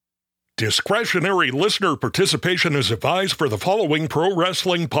Discretionary listener participation is advised for the following pro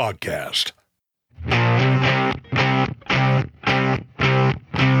wrestling podcast. I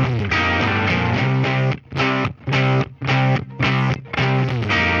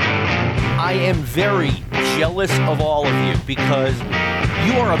am very jealous of all of you because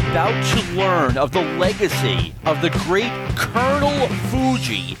you are about to learn of the legacy of the great Colonel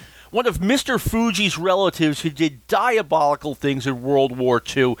Fuji, one of Mr. Fuji's relatives who did diabolical things in World War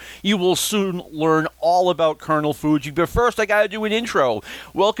II. You will soon learn all about Colonel Fuji, but first I gotta do an intro.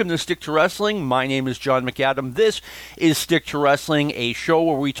 Welcome to Stick to Wrestling. My name is John McAdam. This is Stick to Wrestling, a show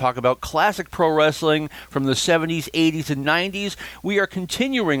where we talk about classic pro wrestling from the 70s, 80s, and 90s. We are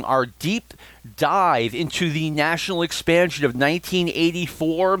continuing our deep dive into the national expansion of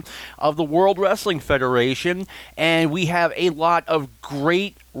 1984 of the World Wrestling Federation, and we have a lot of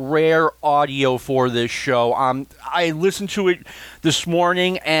great rare audio for this show. I listened to it this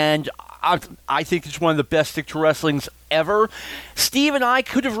morning, and I think it's one of the best Stick to Wrestlings ever. Steve and I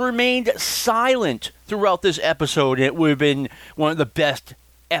could have remained silent throughout this episode, and it would have been one of the best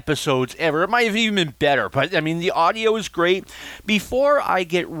episodes ever. It might have even been better, but I mean, the audio is great. Before I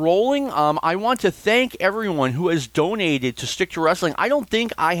get rolling, I want to thank everyone who has donated to Stick to Wrestling. I don't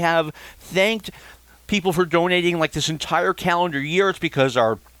think I have thanked people for donating like this entire calendar year. It's because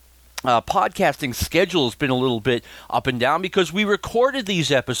our podcasting schedule has been a little bit up and down because we recorded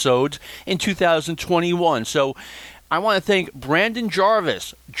these episodes in 2021. So I want to thank Brandon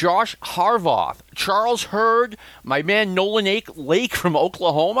Jarvis, Josh Harvoth, Charles Hurd, my man Nolan Lake from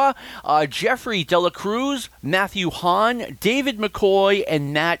Oklahoma, Jeffrey Dela Cruz, Matthew Hahn, David McCoy,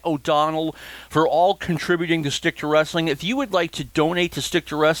 and Matt O'Donnell for all contributing to Stick to Wrestling. If you would like to donate to Stick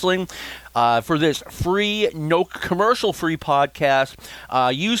to Wrestling for this free, no commercial-free podcast,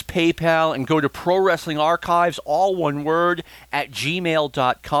 use PayPal and go to Pro Wrestling Archives, all one word, at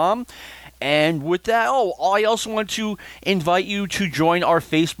gmail.com. And with that, I also want to invite you to join our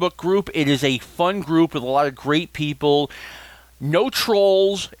Facebook group. It is a fun group with a lot of great people. No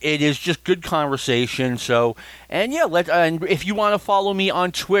trolls. It is just good conversation. So, and yeah, and if you want to follow me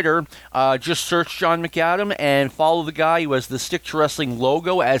on Twitter, just search John McAdam and follow the guy who has the Stick to Wrestling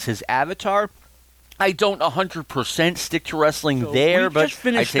logo as his avatar. I don't 100% stick to wrestling there, but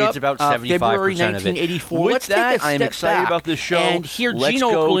I'd say it's about 75% February of it. 1984. With that, I'm excited about this show. And here, Let's Gene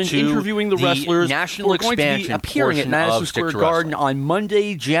go Okerlund to interviewing the wrestlers. national We're going to be expansion appearing at portion Madison of Stick Square to Garden Wrestling. on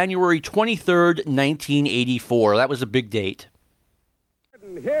Monday, January 23rd, 1984. That was a big date.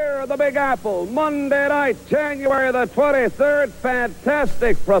 Here in the Big Apple, Monday night, January the 23rd,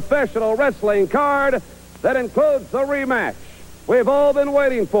 fantastic professional wrestling card that includes a rematch we've all been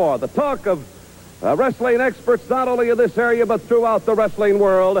waiting for. The talk of wrestling experts not only in this area but throughout the wrestling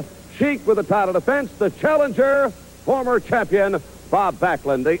world. Sheik with the title defense, the challenger, former champion Bob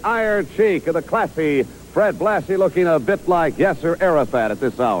Backlund, the Iron Sheik, of the classy Fred Blassie, looking a bit like Yasser Arafat at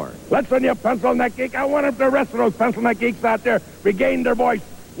this hour. Listen, you pencil neck geek, I wonder if the rest of those pencil neck geeks out there regained their voice.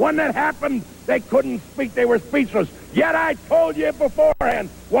 When that happened, they couldn't speak. They were speechless. Yet I told you beforehand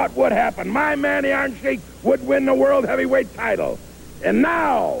what would happen. My man, the Iron Sheik, would win the World Heavyweight title. And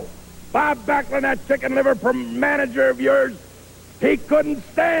now, Bob Backlund, that chicken liver manager of yours, he couldn't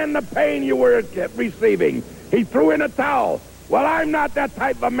stand the pain you were receiving. He threw in a towel. Well, I'm not that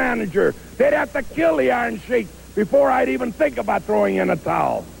type of manager. They'd have to kill the Iron Sheik before I'd even think about throwing in a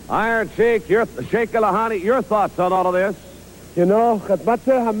towel. Iron Sheik, Sheik Alahani, your thoughts on all of this? You know, خدمت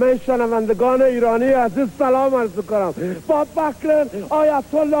همه شنوندگان ایرانی عزیز سلام عرض کنم. Bob Backlund,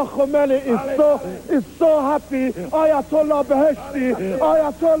 Ayatollah Khomeini is so happy. Ayatollah Beheshti,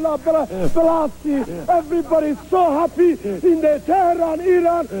 Ayatollah Blassie, everybody's so happy in the Tehran,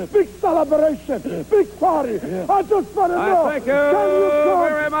 Iran. Big celebration, big party. I just want to know. Thank you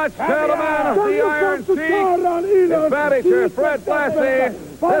very much, gentlemen of the Iron Sheik. His manager, Fred Blassie.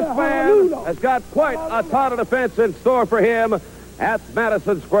 This man has got quite a title defense in store for him at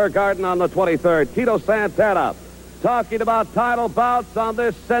Madison Square Garden on the 23rd. Tito Santana talking about title bouts on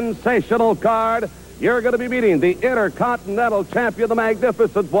this sensational card. You're going to be meeting the Intercontinental Champion, the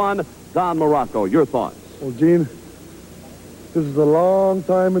magnificent one, Don Morocco. Your thoughts? Well, Gene, this is a long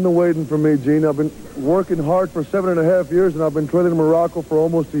time in the waiting for me, Gene. I've been working hard for 7.5 years, and I've been trailing in Morocco for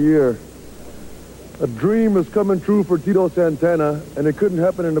almost a year. A dream is coming true for Tito Santana, and it couldn't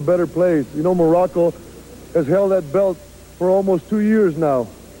happen in a better place. You know, Morocco has held that belt for almost 2 years now,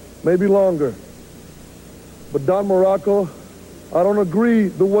 maybe longer. But Don Morocco, I don't agree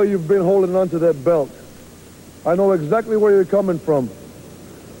the way you've been holding on to that belt. I know exactly where you're coming from.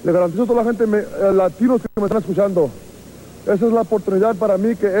 Le garantizo a toda la gente latinos que me están escuchando. Esa es la oportunidad para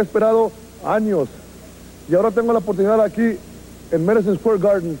mí que he esperado años. Y ahora tengo la oportunidad aquí en Madison Square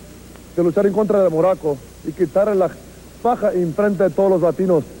Garden que luchar en contra de Moraco y quitarle la faja enfrente de todos los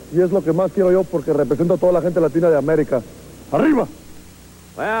latinos. Y es lo que más quiero yo porque represento a toda la gente latina de América. ¡Arriba!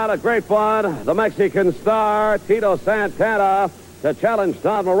 Well, a great one. The Mexican star, Tito Santana, to challenge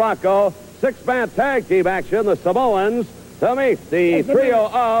Don Morocco. Six-man tag team action, the Samoans, to meet the trio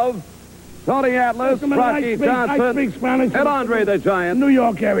of Tony Atlas, Rocky Johnson, and Andre the Giant. New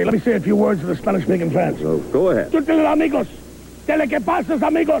York area. Let me say a few words to the Spanish-speaking fans. Go ahead. Chútele, amigos. Tele que pasas,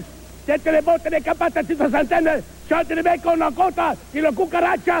 amigos. Tele bote de capata, Tito Santana. Chátele ve con la cota y la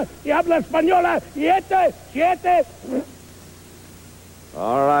cucaracha y habla española y siete.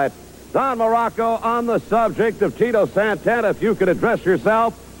 All right. Don Morocco, on the subject of Tito Santana, if you could address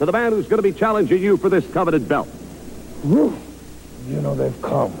yourself to the man who's going to be challenging you for this coveted belt. Whew. You know, they've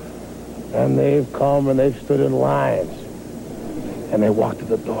come. And they've come and they've stood in lines. And they walked to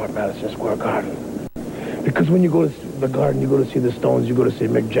the door of Madison Square Garden. Because when you go to the Garden, you go to see the Stones, you go to see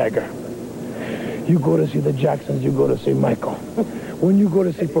Mick Jagger. You go to see the Jacksons, you go to see Michael. When you go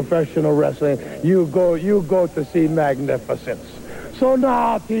to see professional wrestling, you go to see magnificence. So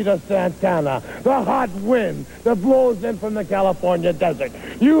now, Tito Santana, the hot wind that blows in from the California desert.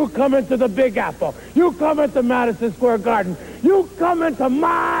 You come into the Big Apple. You come into Madison Square Garden. You come into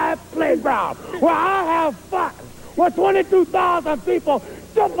my playground where I have fun, where 22,000 people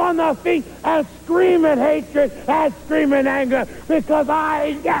jump on their feet and scream in hatred and scream in anger because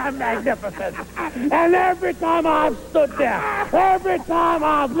I am magnificent. And every time I've stood there, every time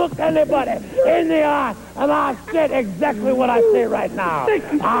I've looked anybody in the eye, and I've said exactly what I say right now.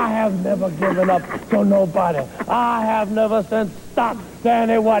 I have never given up to nobody. I have never said stop to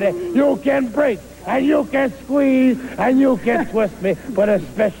anybody. You can break, and you can squeeze, and you can twist me, but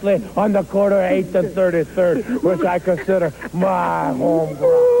especially on the quarter 8th and 33rd, which I consider my home ground.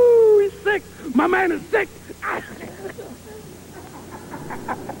 Ooh, he's sick. My man is sick.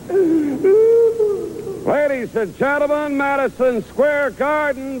 Ladies and gentlemen, Madison Square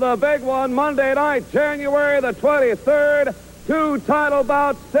Garden, the big one, Monday night, January the 23rd. 2 title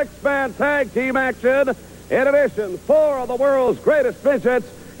bouts, 6-man tag team action. In addition, 4 of the world's greatest midgets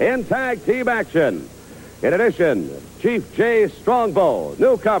in tag team action. In addition, Chief Jay Strongbow,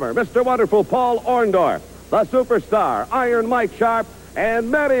 newcomer, Mr. Wonderful Paul Orndorff, the superstar, Iron Mike Sharp, and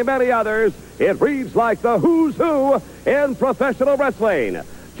many, many others. It reads like the who's who in professional wrestling.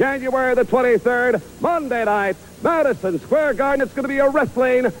 January the 23rd, Monday night, Madison Square Garden. It's going to be a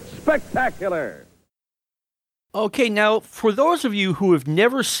wrestling spectacular. Okay, now, for those of you who have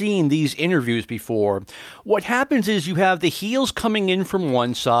never seen these interviews before, what happens is you have the heels coming in from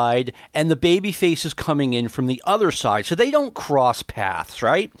one side and the baby faces coming in from the other side, so they don't cross paths,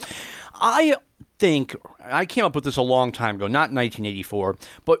 right? I think, I came up with this a long time ago, not in 1984,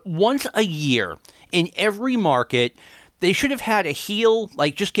 but once a year in every market, they should have had a heel,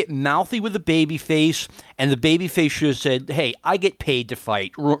 like, just get mouthy with the baby face, and the baby face should have said, hey, I get paid to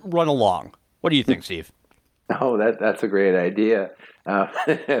fight, run along. What do you think, Steve? Oh, that's a great idea.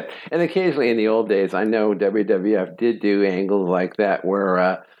 And occasionally in the old days, I know WWF did do angles like that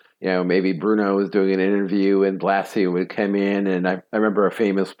where, maybe Bruno was doing an interview and Blassie would come in. And I remember a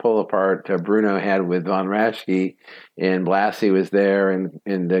famous pull-apart Bruno had with Von Raschke, and Blassie was there, and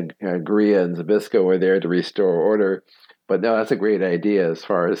Gurria and Zbyszko were there to restore order. But no, that's a great idea as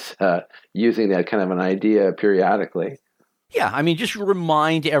far as using that kind of an idea periodically. Yeah, I mean, just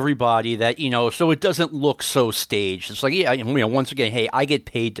remind everybody that, so it doesn't look so staged. It's like, once again, hey, I get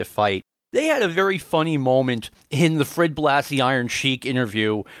paid to fight. They had a very funny moment in the Fred Blassie Iron Sheik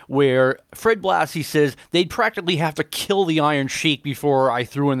interview where Fred Blassie says they'd practically have to kill the Iron Sheik before I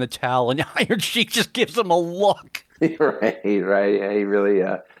threw in the towel, and Iron Sheik just gives him a look. Right. Yeah, he really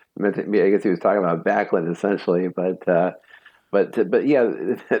meant to, I guess he was talking about Backlund essentially, but yeah,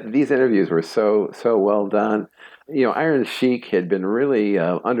 these interviews were so well done. Iron Sheik had been really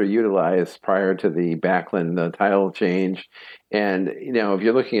underutilized prior to the Backlund title change. And, if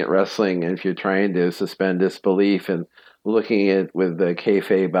you're looking at wrestling and if you're trying to suspend disbelief and looking at it with the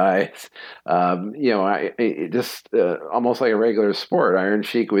kayfabe eyes, almost like a regular sport. Iron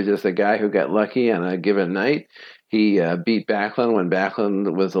Sheik was just a guy who got lucky on a given night. He beat Backlund when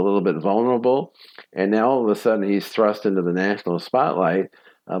Backlund was a little bit vulnerable. And now all of a sudden he's thrust into the national spotlight.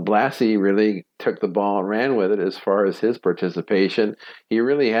 Blassie really took the ball and ran with it as far as his participation. He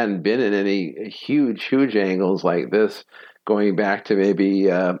really hadn't been in any huge angles like this going back to maybe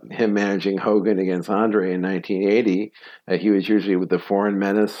him managing Hogan against Andre in 1980. He was usually with the Foreign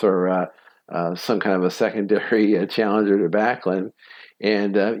Menace or some kind of a secondary challenger to Backlund.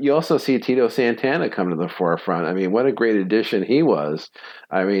 And you also see Tito Santana come to the forefront. I mean, what a great addition he was.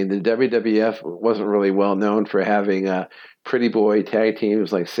 I mean, the WWF wasn't really well known for having pretty boy tag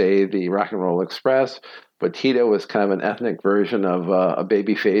teams like, say, the Rock and Roll Express. But Tito was kind of an ethnic version of a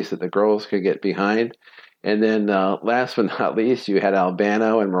baby face that the girls could get behind. And then last but not least, you had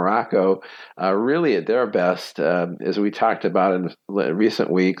Albano and Morocco really at their best. As we talked about in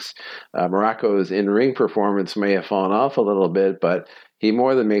recent weeks, Morocco's in-ring performance may have fallen off a little bit, but he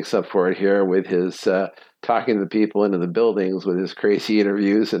more than makes up for it here with his talking to the people into the buildings with his crazy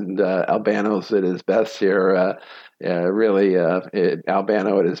interviews. And Albano's at his best here. Really,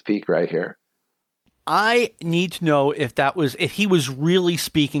 Albano at his peak right here. I need to know if he was really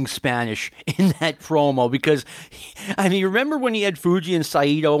speaking Spanish in that promo, because, remember when he had Fuji and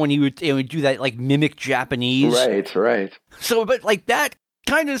Saito when he would do that, like, mimic Japanese? Right. So, but, like, that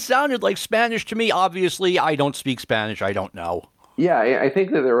kind of sounded like Spanish to me. Obviously, I don't speak Spanish. I don't know. Yeah, I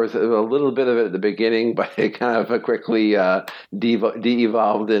think that there was a little bit of it at the beginning, but it kind of quickly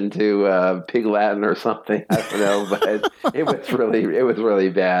de-evolved into Pig Latin or something. I don't know, but it was really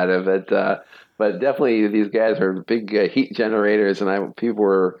bad. But definitely these guys are big heat generators, and people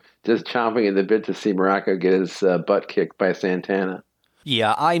were just chomping at the bit to see Morocco get his butt kicked by Santana.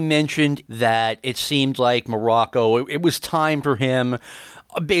 Yeah, I mentioned that it seemed like Morocco, it was time for him,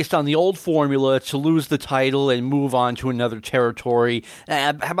 based on the old formula, to lose the title and move on to another territory.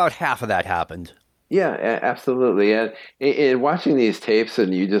 About half of that happened. Yeah, absolutely. And watching these tapes,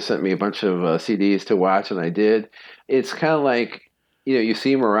 and you just sent me a bunch of CDs to watch, and I did, it's kind of like, you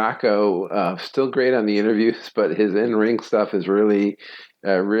see Morocco still great on the interviews, but his in-ring stuff is really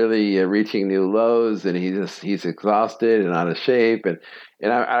reaching new lows, and he's exhausted and out of shape. And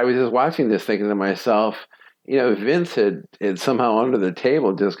I was just watching this thinking to myself, Vince had somehow under the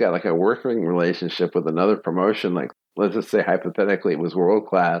table just got like a working relationship with another promotion. Like, let's just say hypothetically it was World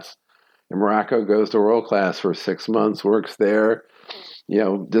Class, and Morocco goes to World Class for 6 months, works there,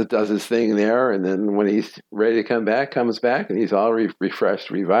 just does his thing there, and then when he's ready to come back, comes back, and he's all refreshed,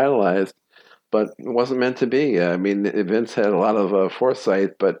 revitalized. But it wasn't meant to be. Vince had a lot of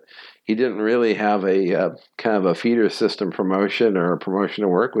foresight, but he didn't really have a kind of a feeder system promotion or a promotion to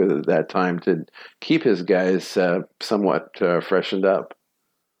work with at that time to keep his guys somewhat freshened up.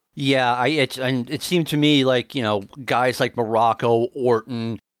 Yeah, it seemed to me like, guys like Morocco,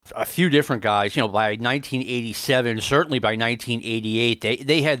 Orton, a few different guys, by 1987, certainly by 1988,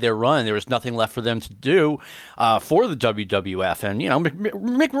 they had their run. There was nothing left for them to do for the WWF.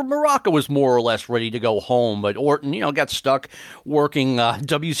 And, Morocco was more or less ready to go home, but Orton, got stuck working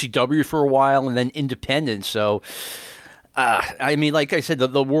WCW for a while and then independent. So, like I said,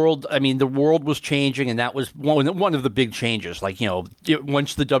 the world was changing, and that was one of the big changes. Like,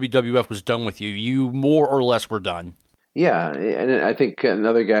 once the WWF was done with you, you more or less were done. Yeah, and I think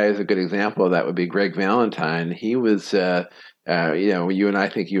another guy is a good example of that would be Greg Valentine. He was, you and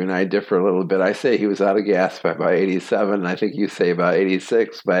I differ a little bit. I say he was out of gas by about 87, and I think you say about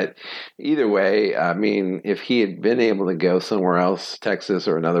 86. But either way, if he had been able to go somewhere else, Texas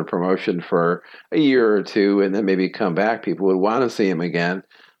or another promotion for a year or two, and then maybe come back, people would want to see him again.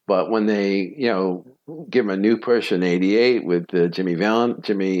 But when they, give him a new push in 88 with Jimmy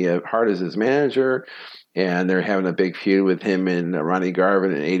Hart as his manager, and they're having a big feud with him and Ronnie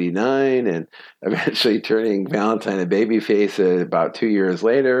Garvin in 89, and eventually turning Valentine a babyface about 2 years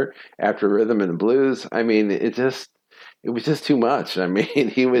later after Rhythm and Blues. It was just too much.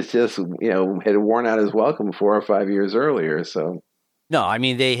 He was just, had worn out his welcome 4 or 5 years earlier. So. No,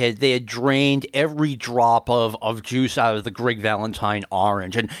 they had drained every drop of juice out of the Greg Valentine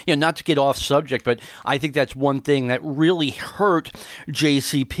orange. And, not to get off subject, but I think that's one thing that really hurt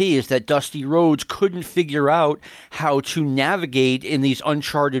JCP is that Dusty Rhodes couldn't figure out how to navigate in these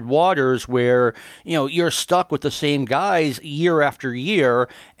uncharted waters where, you're stuck with the same guys year after year.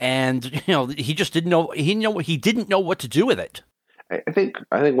 And, he just didn't know, he didn't know what to do with it. I think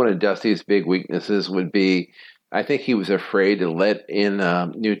one of Dusty's big weaknesses would be, I think he was afraid to let in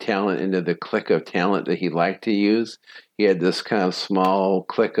new talent into the clique of talent that he liked to use. He had this kind of small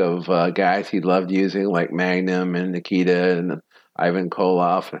clique of guys he loved using, like Magnum and Nikita and Ivan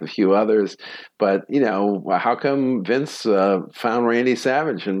Koloff and a few others. But, how come Vince found Randy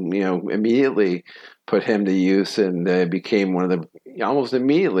Savage and, immediately put him to use and became one of almost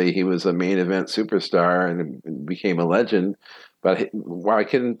immediately he was a main event superstar and became a legend. But why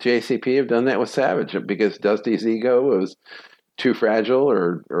couldn't JCP have done that with Savage? Because Dusty's ego was too fragile,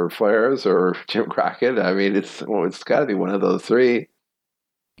 or Flair's, or Jim Crockett. It's got to be one of those three.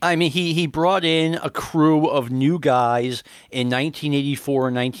 He brought in a crew of new guys in 1984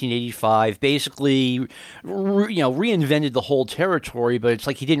 and 1985, basically, reinvented the whole territory, but it's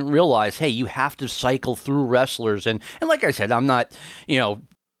like he didn't realize, hey, you have to cycle through wrestlers. And like I said, I'm not,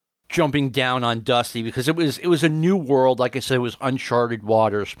 jumping down on Dusty because it was a new world. Like I said, it was uncharted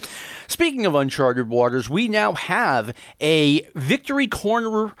waters. Speaking of uncharted waters, we now have a Victory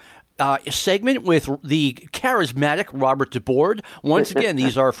Corner segment with the charismatic Robert DeBoard. Once again,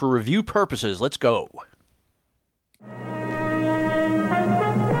 these are for review purposes. Let's go.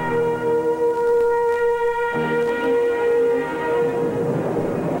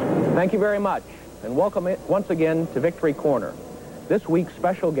 Thank you very much, and welcome once again to Victory Corner. This week's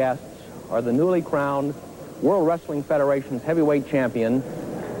special guests are the newly crowned World Wrestling Federation's heavyweight champion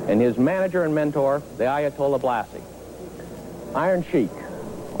and his manager and mentor, the Ayatollah Blasi. Iron Sheik,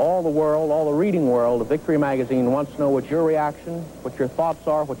 all the world, all the reading world of Victory Magazine wants to know what your reaction, what your thoughts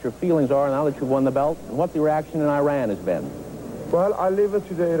are, what your feelings are now that you've won the belt, and what the reaction in Iran has been. Well, I leave it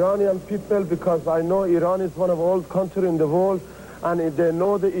to the Iranian people because I know Iran is one of the old countries in the world, and they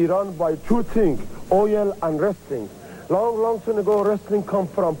know the Iran by two things, oil and wrestling. Long time ago, wrestling come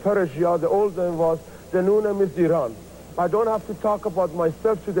from Persia. The old name was, the new name is Iran. I don't have to talk about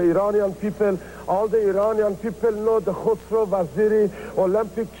myself to the Iranian people. All the Iranian people know the Khosrow Vaziri,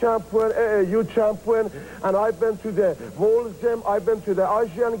 Olympic champion, AAU champion, and I've been to the World Game, I've been to the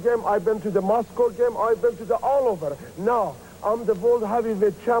Asian Game, I've been to the Moscow Game, I've been to the all over. Now, I'm the world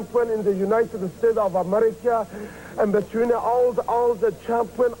heavyweight champion in the United States of America, and between all the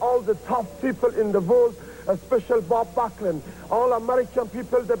champion, all the top people in the world, especially Bob Backlund. All American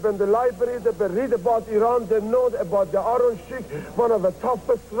people, they've been in the library, they've been read about Iran, they know about the Iron Sheik, one of the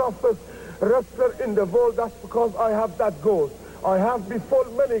toughest, roughest wrestlers in the world. That's because I have that goal. I have before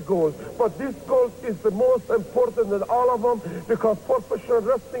many goals, but this goal is the most important than all of them because professional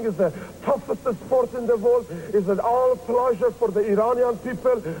wrestling is the toughest sport in the world. It's an all pleasure for the Iranian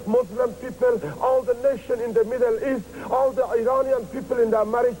people, Muslim people, all the nation in the Middle East, all the Iranian people in the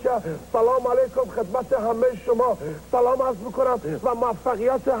America. Salam alaikum khidmat hame shoma. Salam arz mikonam va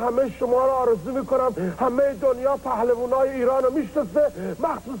muvaffaqiyat hame shoma ra arzu mikonam. Hame dunya pahlevunay Iran رو میشناسه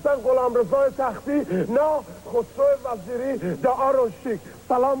مخصوصا غلامرضا تختی نه خسرو وزیری Iron Sheik.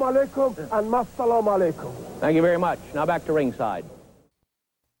 Salam alaikum and massalam alaikum. Thank you very much. Now back to ringside.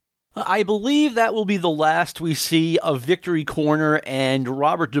 I believe that will be the last we see of Victory Corner and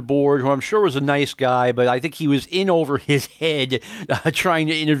Robert DeBoard, who I'm sure was a nice guy, but I think he was in over his head trying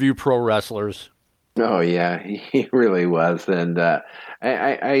to interview pro wrestlers. Oh, yeah, he really was. And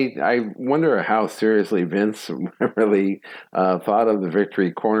I wonder how seriously Vince really thought of the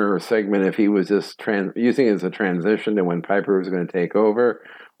Victory Corner segment, if he was just using it as a transition to when Piper was going to take over,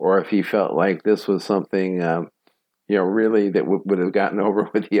 or if he felt like this was something, really that would have gotten over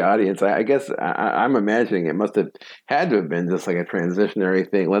with the audience. I guess I'm imagining it must have had to have been just like a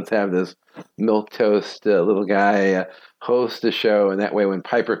transitionary thing. Let's have this milquetoast little guy host the show, and that way when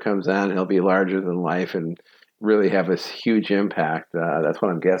Piper comes on, he'll be larger than life and really have a huge impact. That's what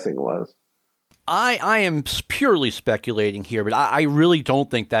I'm guessing was. I am purely speculating here, but I really don't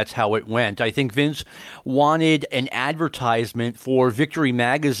think that's how it went. I think Vince wanted an advertisement for Victory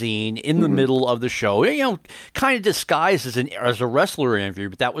Magazine in the middle of the show, kind of disguised as a wrestler interview,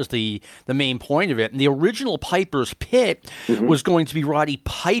 but that was the main point of it. And the original Piper's Pit was going to be Roddy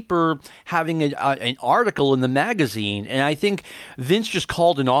Piper having an article in the magazine, and I think Vince just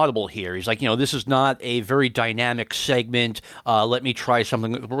called an audible here. He's like, this is not a very dynamic segment. Let me try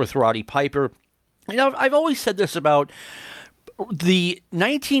something with Roddy Piper. I've always said this about the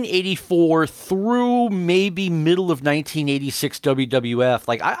 1984 through maybe middle of 1986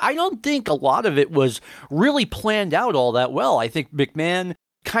 WWF. I don't think a lot of it was really planned out all that well. I think McMahon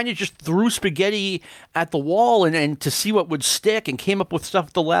kind of just threw spaghetti at the wall and to see what would stick and came up with stuff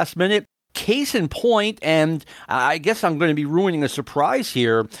at the last minute. Case in point, and I guess I'm going to be ruining a surprise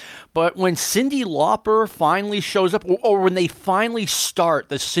here, but when Cyndi Lauper finally shows up, or when they finally start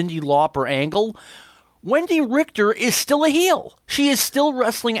the Cyndi Lauper angle, Wendy Richter is still a heel. She is still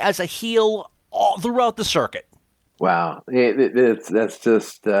wrestling as a heel all throughout the circuit. Wow. That's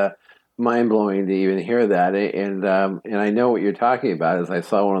just mind-blowing to even hear that. And I know what you're talking about, as I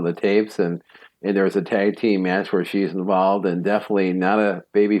saw one of the tapes, and there was a tag team match where she's involved, and definitely not a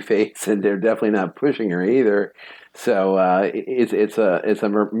baby face, and they're definitely not pushing her either. So it's a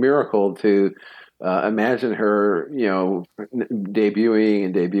miracle to imagine her, debuting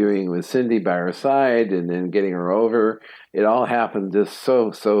with Cyndi by her side, and then getting her over. It all happened just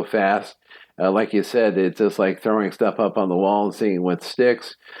so fast. Like you said, it's just like throwing stuff up on the wall and seeing what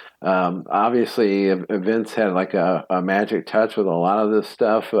sticks. Obviously, Vince had like a magic touch with a lot of this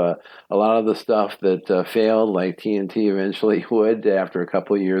stuff. A lot of the stuff that failed, like TNT eventually would after a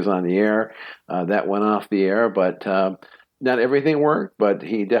couple of years on the air, that went off the air. But not everything worked, but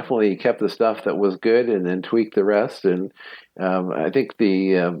he definitely kept the stuff that was good and then tweaked the rest. And I think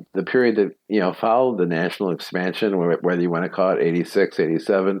the period that followed the national expansion, whether you want to call it 86,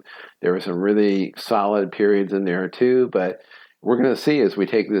 87, there were some really solid periods in there too. But we're going to see as we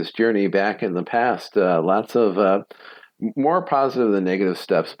take this journey back in the past, lots of more positive than negative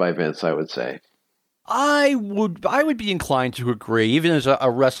steps by Vince, I would say. I would be inclined to agree, even as a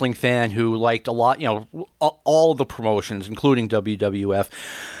wrestling fan who liked a lot, all the promotions, including WWF.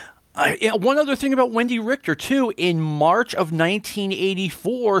 One other thing about Wendy Richter, too. In March of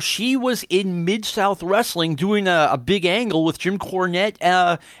 1984, she was in Mid-South Wrestling doing a big angle with Jim Cornette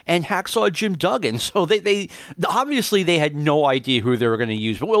and Hacksaw Jim Duggan. So they obviously they had no idea who they were going to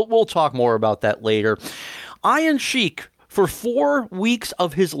use, but we'll talk more about that later. Iron Sheik, for 4 weeks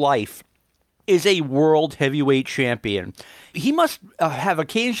of his life, is a world heavyweight champion. He must have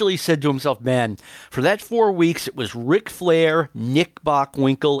occasionally said to himself, man, for that 4 weeks, it was Ric Flair, Nick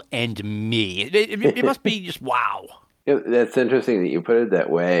Bockwinkel, and me. It must be just wow. That's interesting that you put it that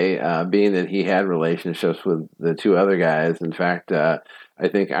way, being that he had relationships with the two other guys. In fact, I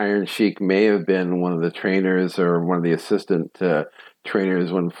think Iron Sheik may have been one of the trainers or one of the assistant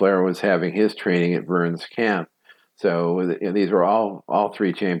trainers when Flair was having his training at Burns Camp. So these were all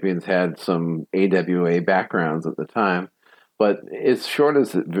three champions had some AWA backgrounds at the time. But as short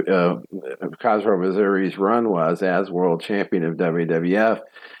as Khosrow Vaziri's run was as world champion of WWF,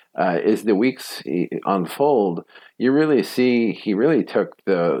 as the weeks unfold, you really see he really took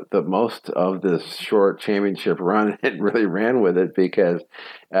the most of this short championship run and really ran with it, because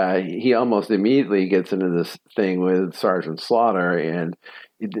he almost immediately gets into this thing with Sergeant Slaughter, and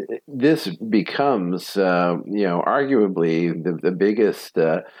this becomes, arguably the biggest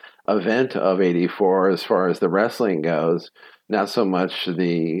event of '84 as far as the wrestling goes. Not so much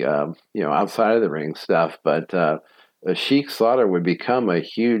the outside of the ring stuff, but Sheik Slaughter would become a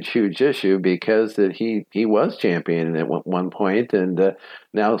huge issue because that he was champion at one point, and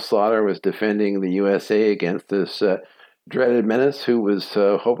now Slaughter was defending the USA against this dreaded menace who was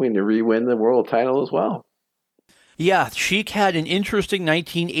hoping to re-win the world title as well. Yeah, Sheik had an interesting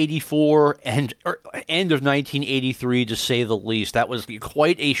 1984 and end of 1983, to say the least. That was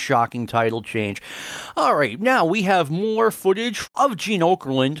quite a shocking title change. All right, now we have more footage of Gene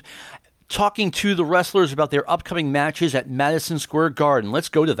Okerlund talking to the wrestlers about their upcoming matches at Madison Square Garden. Let's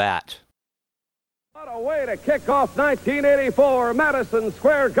go to that. What a way to kick off 1984, Madison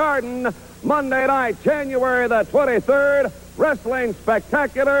Square Garden, Monday night, January the 23rd. Wrestling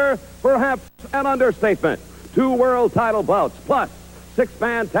spectacular, perhaps an understatement. 2 world title bouts, plus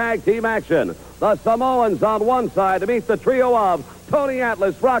 6-man tag team action. The Samoans on one side to meet the trio of Tony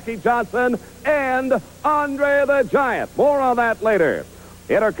Atlas, Rocky Johnson, and Andre the Giant. More on that later.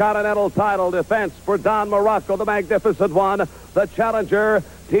 Intercontinental title defense for Don Morocco, the Magnificent One, the challenger,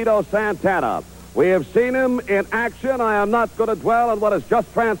 Tito Santana. We have seen him in action. I am not going to dwell on what has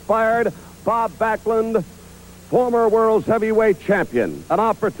just transpired. Bob Backlund, former world's heavyweight champion. An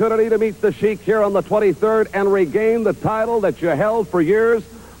opportunity to meet the Sheik here on the 23rd and regain the title that you held for years.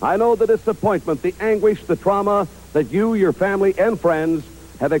 I know the disappointment, the anguish, the trauma that you, your family, and friends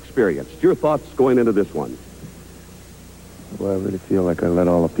have experienced. Your thoughts going into this one? Well, I really feel like I let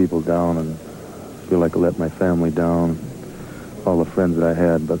all the people down, and feel like I let my family down, all the friends that I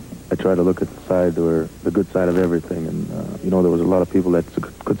had, but I try to look at the side or the good side of everything, and there was a lot of people that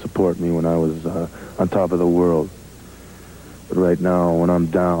could support me when I was on top of the world. But right now, when I'm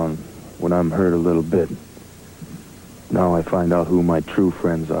down, when I'm hurt a little bit, now I find out who my true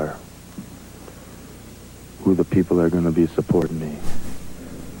friends are, who the people that are going to be supporting me.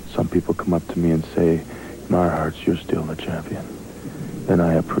 Some people come up to me and say, in our hearts, you're still the champion. And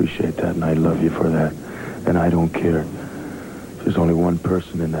I appreciate that, and I love you for that. And I don't care. There's only one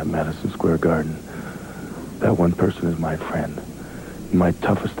person in that Madison Square Garden. That one person is my friend. My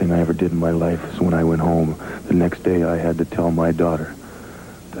toughest thing I ever did in my life is when I went home. The next day I had to tell my daughter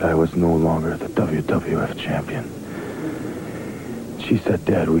that I was no longer the WWF champion. She said,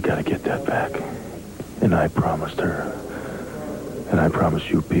 Dad, we gotta get that back. And I promised her, and I promise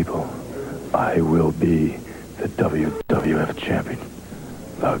you people, I will be the WWF champion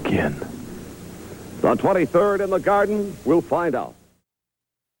again. The 23rd in the Garden, we'll find out.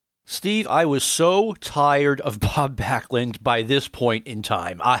 Steve, I was so tired of Bob Backlund by this point in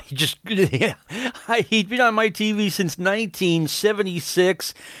time. He'd been on my TV since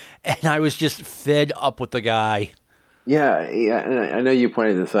 1976, and I was just fed up with the guy. Yeah, and I know you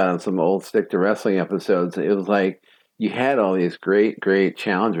pointed this out on some old Stick to Wrestling episodes. It was like you had all these great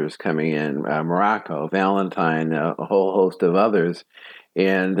challengers coming in, Morocco, Valentine, a whole host of others.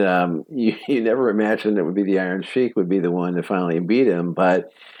 And you never imagined it would be the Iron Sheik would be the one to finally beat him.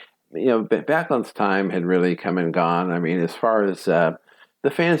 But, Backlund's time had really come and gone. I mean, as far as the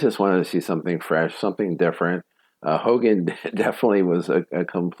fans just wanted to see something fresh, something different. Hogan definitely was a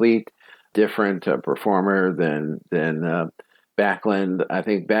complete different performer than Backlund. I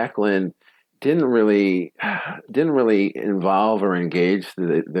think Backlund didn't really involve or engage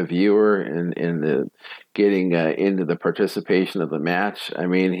the viewer in the getting into the participation of the match. I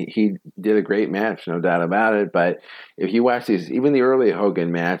mean, he did a great match, no doubt about it. But if you watch even the early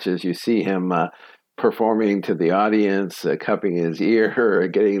Hogan matches, you see him performing to the audience, cupping his ear, or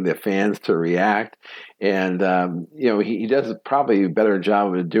getting the fans to react. And, he does probably a better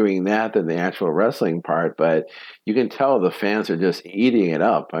job of doing that than the actual wrestling part, but you can tell the fans are just eating it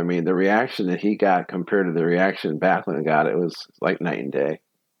up. I mean, the reaction that he got compared to the reaction Backlund got, it was like night and day.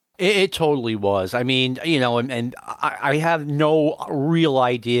 It totally was. I mean, and I have no real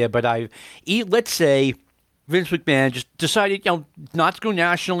idea, but let's say Vince McMahon just decided, not to go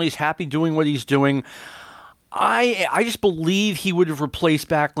national. He's happy doing what he's doing. I just believe he would have replaced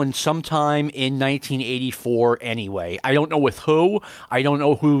Backlund sometime in 1984 anyway. I don't know with who. I don't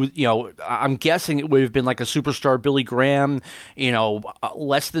know who, I'm guessing it would have been like a superstar Billy Graham,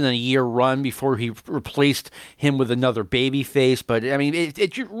 less than a year run before he replaced him with another baby face. But, I mean,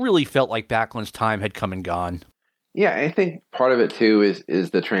 it really felt like Backlund's time had come and gone. Yeah, I think part of it too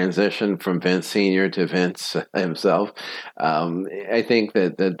is the transition from Vince Sr. to Vince himself. I think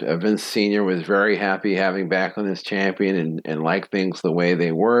that Vince Sr. was very happy having Backlund as champion and liked things the way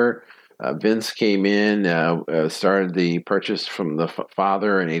they were. Vince came in, started the purchase from the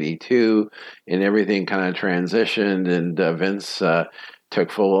father in '82, and everything kind of transitioned. And Vince took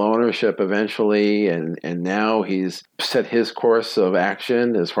full ownership eventually, and now he's set his course of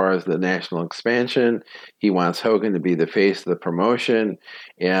action as far as the national expansion. He wants Hogan to be the face of the promotion,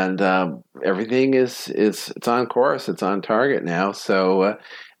 and everything it's on course. It's on target now. So,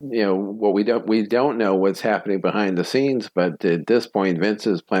 what we don't know what's happening behind the scenes, but at this point, Vince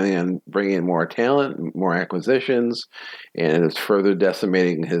is planning on bringing in more talent, more acquisitions, and it's further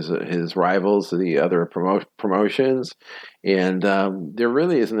decimating his rivals, the other promotions. And there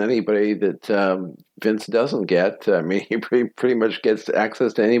really isn't anybody that Vince doesn't get. I mean, he pretty much gets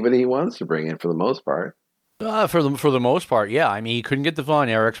access to anybody he wants to bring in for the most part. For the most part, yeah. I mean, he couldn't get the Von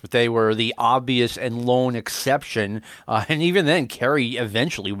Erichs, but they were the obvious and lone exception. And even then, Kerry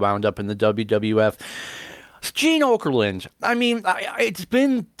eventually wound up in the WWF. Gene Okerlund, I mean, it's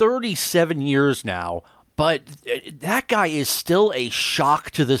been 37 years now, but that guy is still a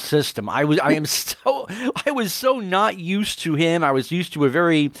shock to the system. I was so not used to him. I was used to a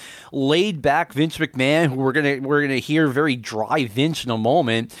very laid back Vince McMahon, who we're gonna hear very dry Vince in a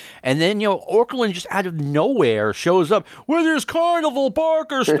moment. And then Okerlund just out of nowhere shows up with his Carnival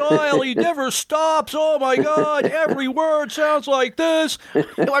Barker style. He never stops. Oh my God! Every word sounds like this.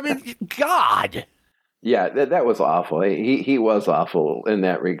 I mean, God. Yeah, that was awful. He was awful in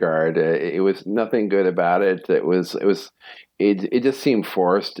that regard. It was nothing good about it. It just seemed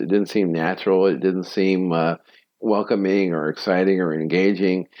forced. It didn't seem natural. It didn't seem welcoming or exciting or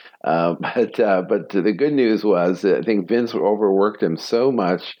engaging. But the good news was that I think Vince overworked him so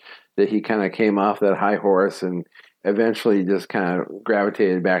much that he kind of came off that high horse and eventually just kind of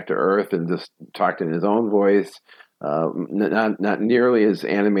gravitated back to earth and just talked in his own voice. Not nearly as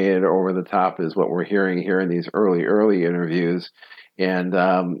animated or over the top as what we're hearing here in these early interviews, and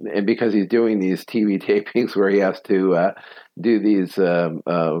because he's doing these TV tapings where he has to do these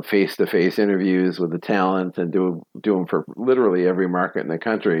face-to-face interviews with the talent and do them for literally every market in the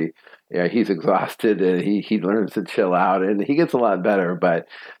country. Yeah, he's exhausted and he learns to chill out and he gets a lot better. But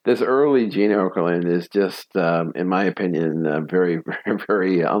this early Gene Okerlund is just, in my opinion, very, very,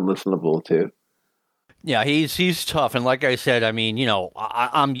 very unlistenable too. Yeah, he's tough, and like I said, I mean,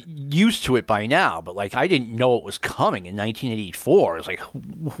 I'm used to it by now, but like I didn't know it was coming in 1984. It's like,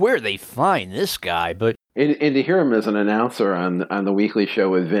 where do they find this guy? But and to hear him as an announcer on the weekly show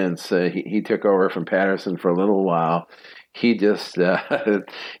with Vince, he took over from Patterson for a little while. He just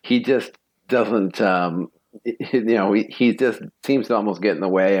doesn't. He just seems to almost get in the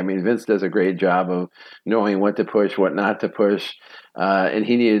way. I mean, Vince does a great job of knowing what to push, what not to push. And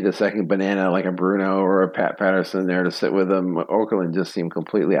he needed a second banana like a Bruno or a Pat Patterson there to sit with him. Okerlund just seemed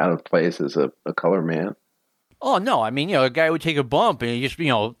completely out of place as a color man. Oh, no. I mean, a guy would take a bump and he just,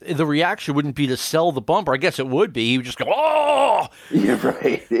 the reaction wouldn't be to sell the bump, or I guess it would be. He would just go, oh! Yeah,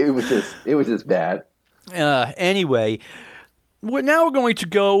 right. It was just bad. Anyway, now we're going to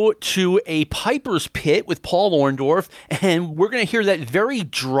go to a Piper's Pit with Paul Orndorff, and we're going to hear that very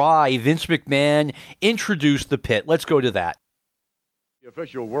dry Vince McMahon introduce the pit. Let's go to that. The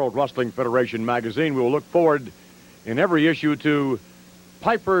official World Wrestling Federation magazine, we will look forward in every issue to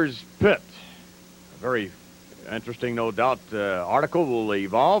Piper's Pit. A very interesting, no doubt, article will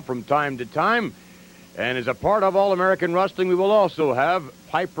evolve from time to time. And as a part of All American Wrestling, we will also have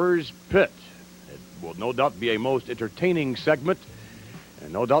Piper's Pit. It will no doubt be a most entertaining segment.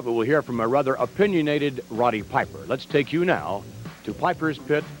 And no doubt we will hear from a rather opinionated Roddy Piper. Let's take you now to Piper's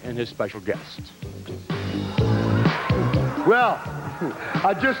Pit and his special guest. Well,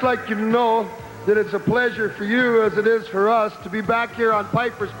 I'd just like you to know that it's a pleasure for you as it is for us to be back here on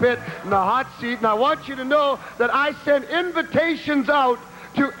Piper's Pit in the hot seat. And I want you to know that I sent invitations out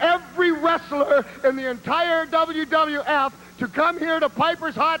to every wrestler in the entire WWF to come here to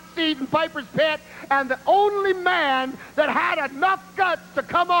Piper's hot seat in Piper's Pit, and the only man that had enough guts to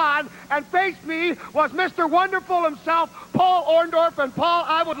come on and face me was Mr. Wonderful himself, Paul Orndorff. And Paul,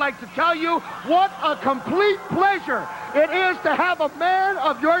 I would like to tell you what a complete pleasure it is to have a man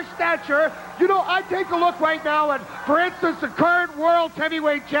of your stature. You know, I take a look right now at, for instance, the current world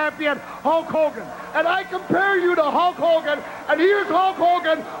heavyweight champion, Hulk Hogan. And I compare you to Hulk Hogan, and here's Hulk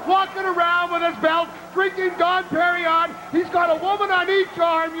Hogan walking around with his belt, drinking Don Perignon. He's got a woman on each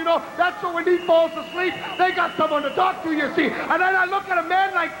arm, you know. That's so when he falls asleep, they got someone to talk to, you see. And then I look at a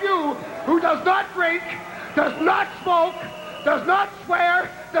man like you, who does not drink, does not smoke, does not swear,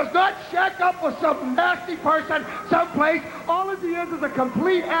 does not shack up with some nasty person someplace. All of he is a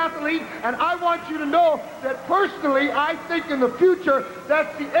complete athlete, and I want you to know that personally, I think in the future,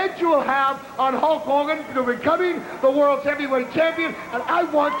 that's the edge you will have on Hulk Hogan to becoming the world's heavyweight champion. And I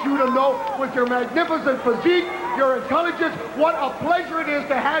want you to know, with your magnificent physique, your intelligence, what a pleasure it is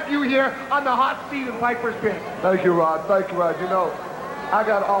to have you here on the hot seat in Piper's Pit. Thank you, Rod. Thank you, Rod. You know, I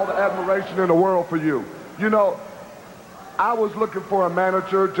got all the admiration in the world for you. You know, I was looking for a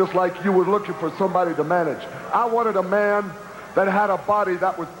manager just like you were looking for somebody to manage. I wanted a man that had a body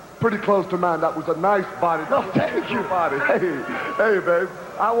that was pretty close to mine. That was a nice body. That was thank you. Body. Hey, babe.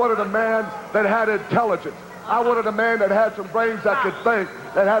 I wanted a man that had intelligence. I wanted a man that had some brains that could think,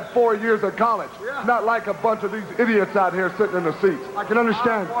 that had 4 years of college. Yeah. Not like a bunch of these idiots out here sitting in the seats. I can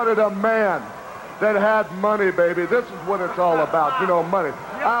understand. I wanted a man that had money, baby. This is what it's all about, you know, money.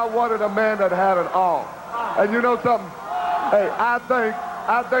 I wanted a man that had it all. And you know something? Hey, I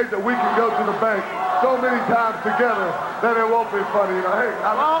think that we can go to the bank so many times together that it won't be funny. You know, hey,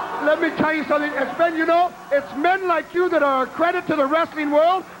 well, let me tell you something. It's men, you know, it's men like you that are a credit to the wrestling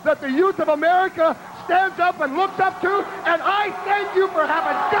world, that the youth of America stands up and looks up to. And I thank you for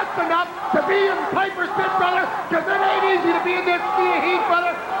having guts enough to be in Piper's Pit, brother, because it ain't easy to be in this sea of heat,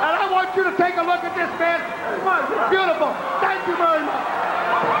 brother. And I want you to take a look at this, man. Come on, it's beautiful. Thank you very much.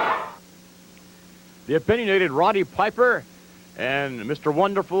 The opinionated Roddy Piper and Mr.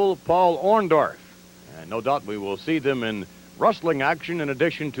 Wonderful Paul Orndorff. And no doubt we will see them in wrestling action in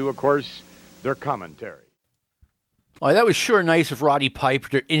addition to, of course, their commentary. Oh, that was sure nice of Roddy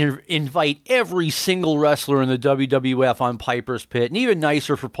Piper to invite every single wrestler in the WWF on Piper's Pit, and even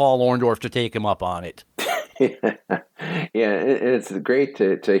nicer for Paul Orndorff to take him up on it. Yeah, it's great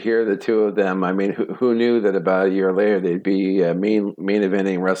to hear the two of them. I mean, who knew that about a year later they'd be main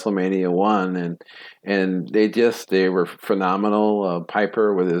eventing WrestleMania 1, and they were phenomenal.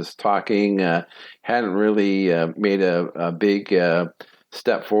 Piper with his talking hadn't really made a big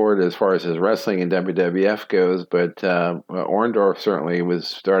step forward as far as his wrestling in WWF goes, but Orndorff certainly was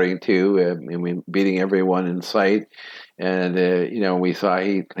starting to, beating everyone in sight. And, we saw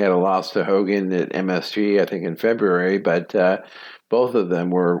he had a loss to Hogan at MSG, I think in February, but both of them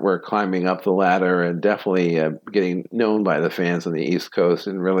were climbing up the ladder and definitely getting known by the fans on the East Coast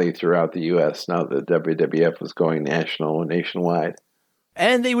and really throughout the U.S. now that WWF was going national and nationwide.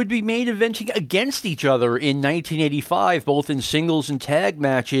 And they would be main eventing against each other in 1985, both in singles and tag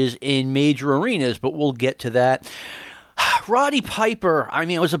matches in major arenas, but we'll get to that. Roddy Piper, I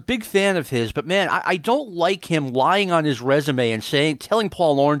was a big fan of his, but man, I don't like him lying on his resume and telling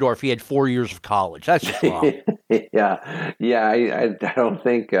Paul Orndorff he had 4 years of college. That's just wrong. Yeah, I don't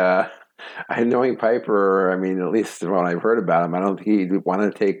think, knowing Piper, at least what I've heard about him, I don't think he'd want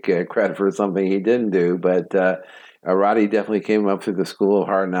to take credit for something he didn't do, but Roddy definitely came up through the school of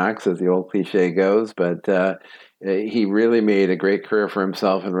hard knocks, as the old cliche goes, but he really made a great career for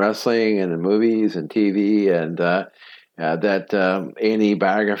himself in wrestling and in movies and TV, and that A&E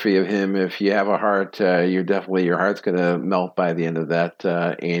biography of him, if you have a heart, your heart's going to melt by the end of that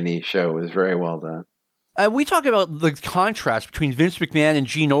A&E show. It was very well done. We talk about the contrast between Vince McMahon and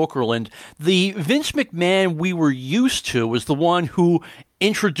Gene Okerlund. The Vince McMahon we were used to was the one who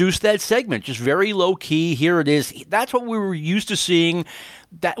introduced that segment, just very low key. Here it is. That's what we were used to seeing.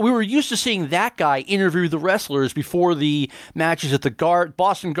 That guy interview the wrestlers before the matches at the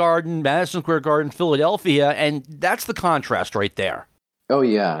Boston Garden, Madison Square Garden, Philadelphia, and that's the contrast right there. Oh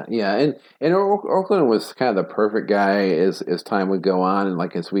yeah, yeah, and Oakland was kind of the perfect guy as time would go on, and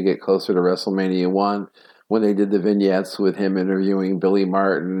like as we get closer to WrestleMania 1, when they did the vignettes with him interviewing Billy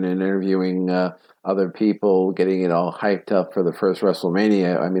Martin and interviewing other people, getting it all hyped up for the first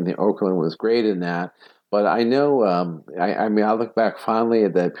WrestleMania. I mean, the Oakland was great in that. But I know, I mean, I look back fondly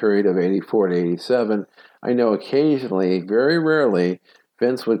at that period of 84 to 87. I know occasionally, very rarely,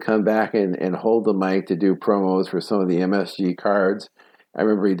 Vince would come back and hold the mic to do promos for some of the MSG cards. I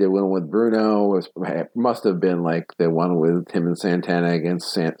remember he did one with Bruno. It must have been like the one with him and Santana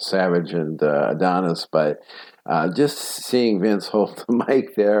against Savage and Adonis. But just seeing Vince hold the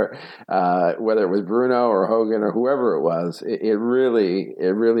mic there, whether it was Bruno or Hogan or whoever it was, it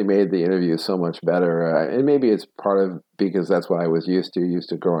really made the interview so much better. And maybe it's part of because that's what I was used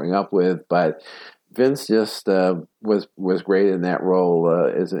to growing up with. But Vince just was great in that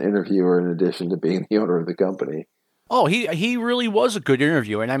role as an interviewer, in addition to being the owner of the company. Oh, he really was a good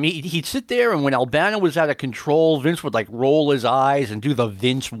interviewer. And I mean, he'd sit there, and when Albano was out of control, Vince would like roll his eyes and do the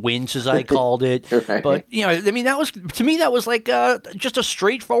Vince wince, as I called it. Right. But, you know, I mean, to me, that was like just a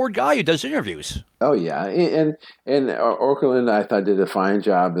straightforward guy who does interviews. Oh, yeah. And Okerlund, I thought, did a fine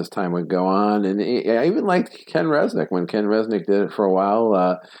job as time would go on. And I even liked Ken Resnick when Ken Resnick did it for a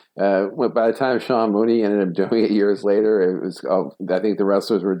while. By the time Sean Mooney ended up doing it years later, it was I think the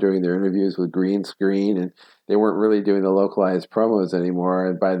wrestlers were doing their interviews with green screen, and they weren't really doing the localized promos anymore.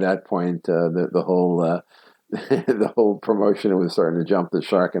 And by that point, the whole the whole promotion was starting to jump the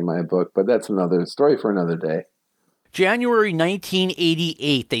shark in my book. But that's another story for another day. January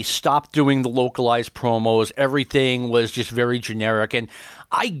 1988, they stopped doing the localized promos. Everything was just very generic. And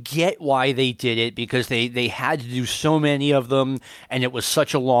I get why they did it, because they had to do so many of them, and it was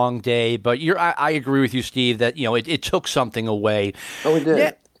such a long day. But I agree with you, Steve, that it took something away. Oh, it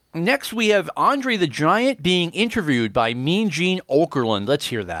did. Next, we have Andre the Giant being interviewed by Mean Gene Okerlund. Let's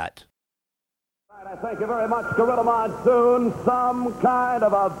hear that. Thank you very much, Gorilla Monsoon. Some kind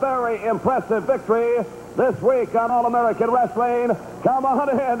of a very impressive victory this week on All-American Wrestling. Come on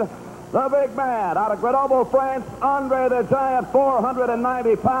in, the big man out of Grenoble, France, Andre the Giant,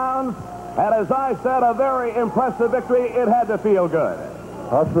 490 pounds. And as I said, a very impressive victory. It had to feel good.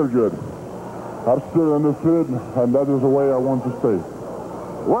 I feel good. I'm still undefeated, and that is the way I want to stay.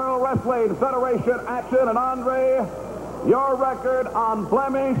 World Wrestling Federation action, and Andre, your record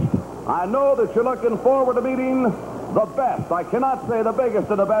unblemished. I know that you're looking forward to meeting the best. I cannot say the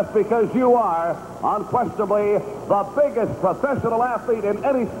biggest of the best, because you are unquestionably the biggest professional athlete in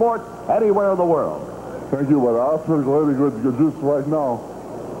any sport anywhere in the world. Thank you, but I feel really good just right now.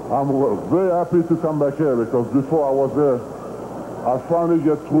 I'm very happy to come back here, because before I was there, I finally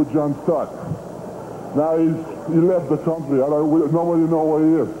get through John Stott. Now he left the country. Nobody knows where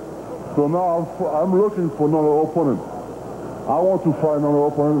he is. So now I'm looking for another opponent. I want to find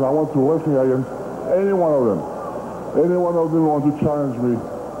another opponent. I want to wrestle against any one of them. Any one of them want to challenge me,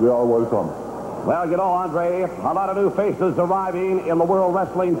 they are welcome. Well, Andre, a lot of new faces arriving in the World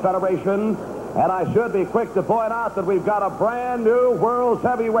Wrestling Federation. And I should be quick to point out that we've got a brand new World's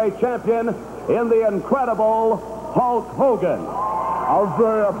Heavyweight Champion in the incredible Hulk Hogan. I'm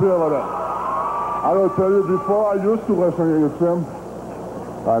very happy about that. I will tell you, before I used to wrestle against him,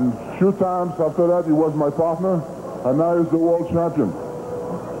 and a few times after that he was my partner, and now he's the world champion.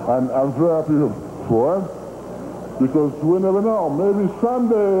 And I'm very happy for him, because we never know. Maybe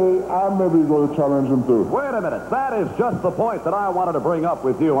someday I may be going to challenge him too. Wait a minute. That is just the point that I wanted to bring up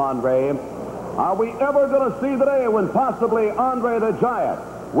with you, Andre. Are we ever going to see the day when possibly Andre the Giant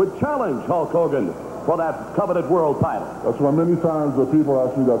would challenge Hulk Hogan for that coveted world title? That's why many times the people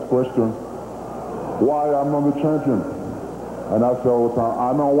ask me that question, why I'm not the champion. And I say all the time,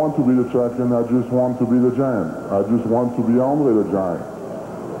 I don't want to be the champion, I just want to be the giant. I just want to be Andre the Giant.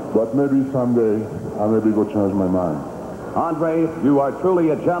 But maybe someday, I may be going to change my mind. Andre, you are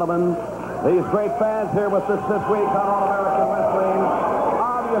truly a gentleman. These great fans here with us this week on All-American Wrestling,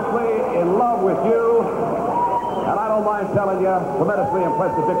 obviously in love with you. And I don't mind telling you, tremendously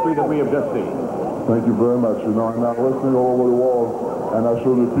impressive victory that we have just seen. Thank you very much. I'm wrestling all over the world, and I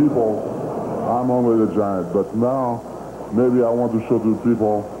show the people I'm only the giant. But now, maybe I want to show to the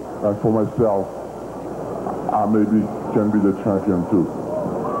people, and for myself, I maybe can be the champion too.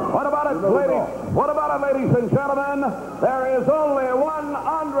 What about it, ladies? What about it, ladies and gentlemen? There is only one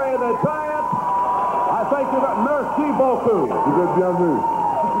Andre the Giant. I thank you. Merci beaucoup. Vous êtes bienvenue.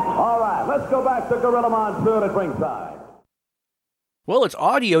 All right, let's go back to Gorilla Monsoon at ringside. Well, it's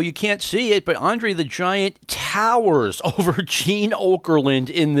audio. You can't see it, but Andre the Giant towers over Gene Okerlund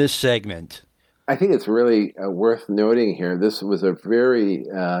in this segment. I think it's really worth noting here. This was a very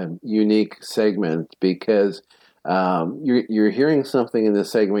unique segment because you're hearing something in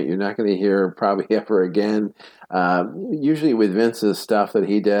this segment you're not going to hear probably ever again. Usually with Vince's stuff that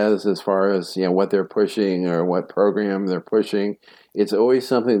he does as far as what they're pushing or what program they're pushing, it's always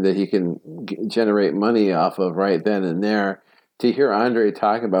something that he can generate money off of right then and there. To hear Andre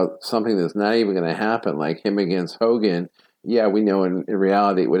talk about something that's not even going to happen, like him against Hogan, yeah, we know in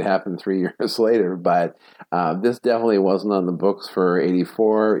reality it would happen 3 years later, but this definitely wasn't on the books for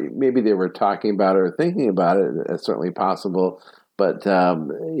 '84. Maybe they were talking about it or thinking about it. That's certainly possible. But,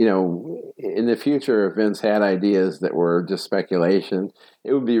 in the future, if Vince had ideas that were just speculation,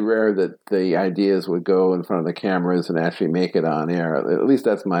 it would be rare that the ideas would go in front of the cameras and actually make it on air. At least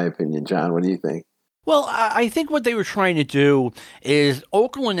that's my opinion. John, what do you think? Well, I think what they were trying to do is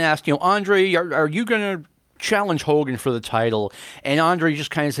Okerlund asked, Andre, are you going to challenge Hogan for the title? And Andre just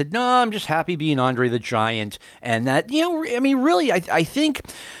kind of said, no, I'm just happy being Andre the Giant. And that, really, I think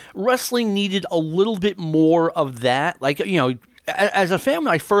wrestling needed a little bit more of that. Like, as a fan,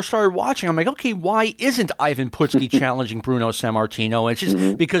 when I first started watching, I'm like, okay, why isn't Ivan Putski challenging Bruno Sammartino? It's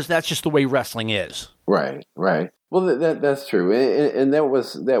just because that's just the way wrestling is. Right. Well, that's true, and that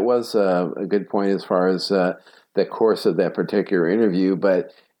was a good point as far as the course of that particular interview.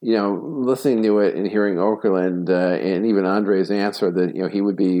 But listening to it and hearing Okerlund and even Andre's answer that he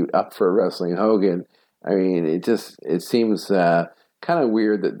would be up for wrestling Hogan, I mean, it seems kind of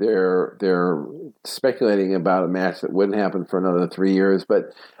weird that they're speculating about a match that wouldn't happen for another 3 years.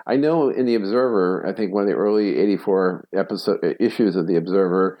 But I know in the Observer, I think one of the early '84 issues of the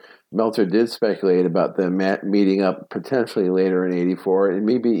Observer, Meltzer did speculate about them meeting up potentially later in '84 and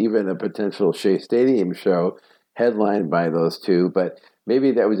maybe even a potential Shea Stadium show headlined by those two. But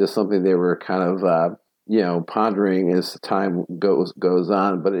maybe that was just something they were kind of pondering as time goes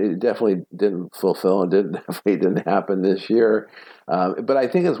on. But it definitely didn't fulfill and definitely didn't happen this year. But I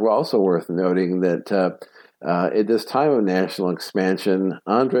think it's also worth noting that at this time of national expansion,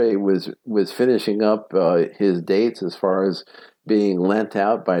 Andre was finishing up his dates as far as being lent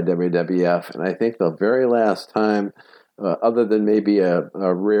out by WWF. And I think the very last time, other than maybe a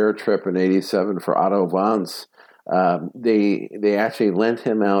rare trip in '87 for Otto Vance, they actually lent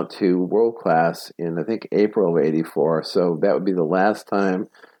him out to World Class in, I think, April of '84. So that would be the last time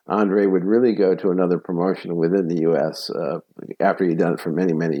Andre would really go to another promotion within the U.S. After he'd done it for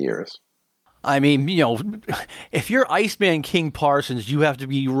many, many years. I mean, if you're Iceman King Parsons, you have to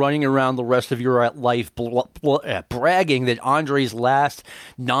be running around the rest of your life bragging that Andre's last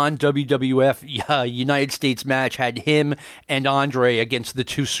non-WWF United States match had him and Andre against the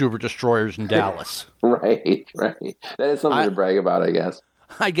two Super Destroyers in Dallas. Right. That is something to brag about, I guess.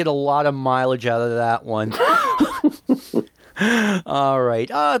 I get a lot of mileage out of that one. All right.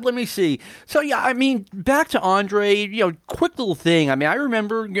 Let me see. So, back to Andre, quick little thing. I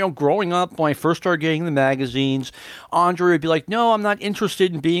remember, growing up when I first started getting the magazines, Andre would be like, no, I'm not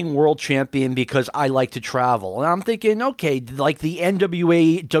interested in being world champion because I like to travel. And I'm thinking, okay, like the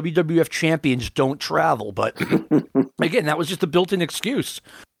NWA, WWF champions don't travel. But again, that was just a built-in excuse.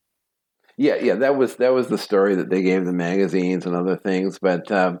 Yeah, that was the story that they gave the magazines and other things.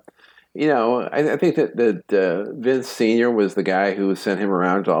 But, I think that Vince Sr. was the guy who sent him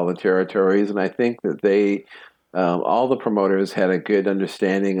around to all the territories. And I think that they, all the promoters had a good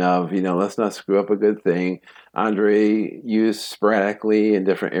understanding of, let's not screw up a good thing. Andre used sporadically in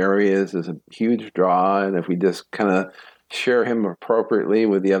different areas is a huge draw. And if we just kind of share him appropriately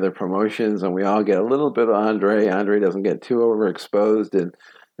with the other promotions and we all get a little bit of Andre doesn't get too overexposed. And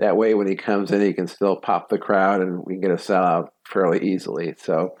that way, when he comes in, he can still pop the crowd and we can get a sellout fairly easily.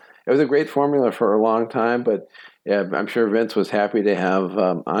 So it was a great formula for a long time, but I'm sure Vince was happy to have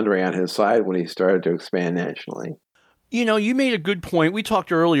Andre on his side when he started to expand nationally. You made a good point. We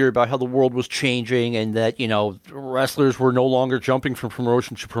talked earlier about how the world was changing and that, wrestlers were no longer jumping from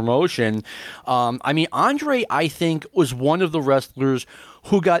promotion to promotion. Andre, I think, was one of the wrestlers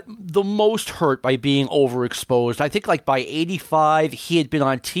who got the most hurt by being overexposed. I think like by '85, he had been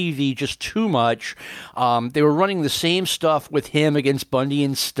on TV just too much. They were running the same stuff with him against Bundy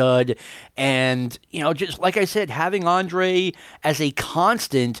and Studd. And, just like I said, having Andre as a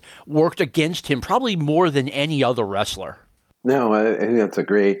constant worked against him probably more than any other wrestler. No, I think that's a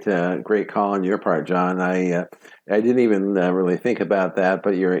great call on your part, John. I didn't even really think about that,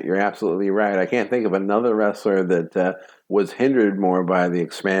 but you're absolutely right. I can't think of another wrestler that was hindered more by the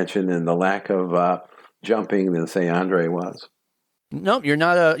expansion and the lack of jumping than, say, Andre was. Nope, you're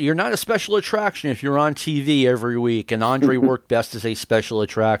not a special attraction if you're on TV every week, and Andre worked best as a special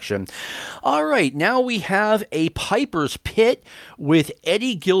attraction. All right, now we have a Piper's Pit with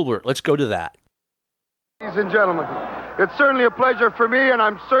Eddie Gilbert. Let's go to that. Ladies and gentlemen, it's certainly a pleasure for me, and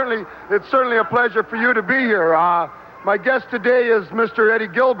it's certainly a pleasure for you to be here. My guest today is Mr. Eddie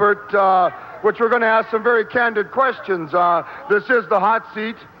Gilbert, which we're going to ask some very candid questions. This is the hot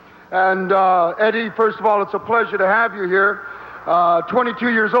seat, and Eddie, first of all, it's a pleasure to have you here. 22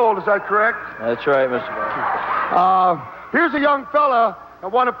 years old, is that correct? That's right, Mr. Ballad. Here's a young fella. I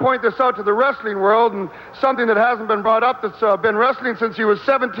want to point this out to the wrestling world, and something that hasn't been brought up, that's been wrestling since he was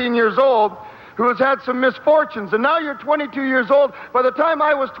 17 years old, who has had some misfortunes. And now you're 22 years old. By the time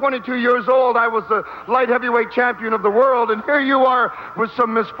I was 22 years old, I was the light heavyweight champion of the world, and here you are with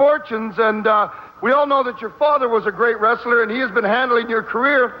some misfortunes. And we all know that your father was a great wrestler, and he has been handling your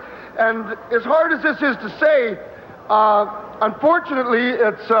career. And as hard as this is to say, unfortunately,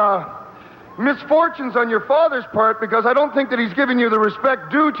 it's misfortunes on your father's part, because I don't think that he's giving you the respect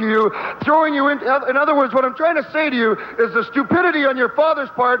due to you, throwing you into... In other words, what I'm trying to say to you is the stupidity on your father's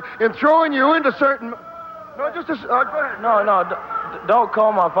part in throwing you into certain... No, go ahead. No, don't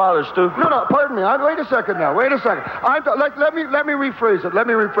call my father stupid. No, pardon me. Wait a second now. Wait a second. Let me rephrase it.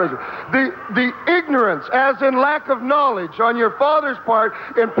 The ignorance, as in lack of knowledge on your father's part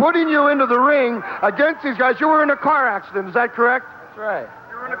in putting you into the ring against these guys. You were in a car accident, is that correct? That's right.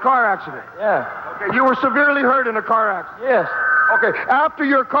 You were in a car accident? Yeah. Okay, you were severely hurt in a car accident? Yes. Okay, after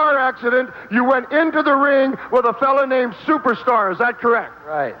your car accident, you went into the ring with a fella named Superstar, is that correct?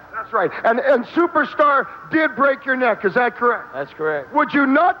 Right. That's right. And Superstar did break your neck, is that correct? That's correct. Would you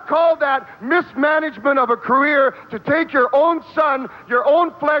not call that mismanagement of a career to take your own son, your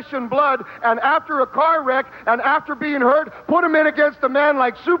own flesh and blood, and after a car wreck and after being hurt, put him in against a man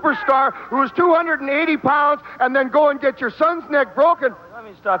like Superstar, who is 280 pounds, and then go and get your son's neck broken? Let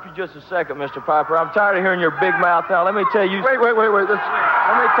me stop you just a second, Mr. Piper. I'm tired of hearing your big mouth now. Let me tell you... Wait. Let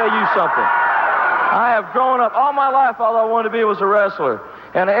me tell you something. I have grown up all my life, all I wanted to be was a wrestler.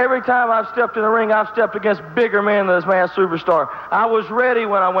 And every time I've stepped in the ring, I've stepped against bigger men than this man, Superstar. I was ready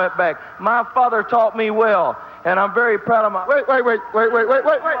when I went back. My father taught me well, and I'm very proud of my... Wait. No,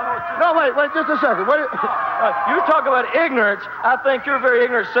 wait, just a second. You talk about ignorance. I think you're very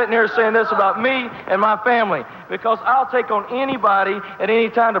ignorant sitting here saying this about me and my family, because I'll take on anybody at any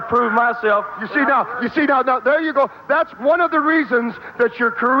time to prove myself. You see now, there you go. That's one of the reasons that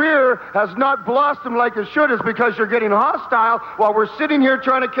your career has not blossomed like it should, is because you're getting hostile while we're sitting here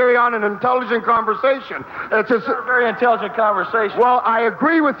trying to carry on an intelligent conversation. It's a very intelligent conversation. Well, I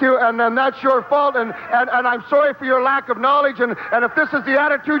agree with you, and then that's your fault, and I'm sorry for your lack of knowledge, and if this is the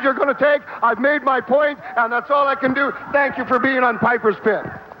attitude you're going to take, I've made my point, and that's all I can do. Thank you for being on Piper's Pit.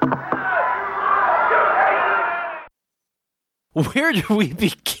 Where do we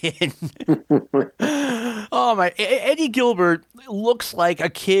begin? Oh my! Eddie Gilbert looks like a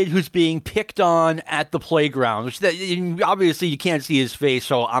kid who's being picked on at the playground. Which obviously you can't see his face,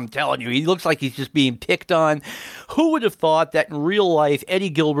 so I'm telling you, he looks like he's just being picked on. Who would have thought that in real life Eddie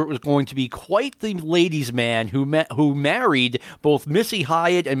Gilbert was going to be quite the ladies' man who married both Missy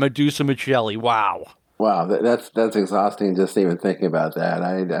Hyatt and Medusa Michelli? Wow. Wow, that's exhausting just even thinking about that.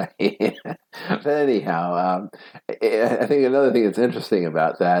 But anyhow, I think another thing that's interesting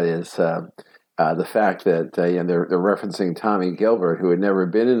about that is the fact that they're referencing Tommy Gilbert, who had never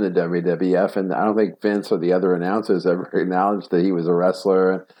been in the WWF, and I don't think Vince or the other announcers ever acknowledged that he was a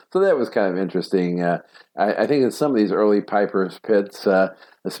wrestler. So that was kind of interesting. I think in some of these early Piper's Pits,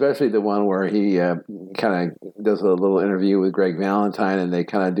 especially the one where he kind of does a little interview with Greg Valentine, and they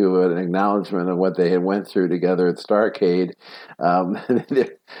kind of do an acknowledgement of what they had went through together at Starrcade.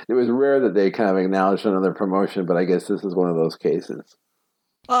 It was rare that they kind of acknowledged another promotion, but I guess this is one of those cases.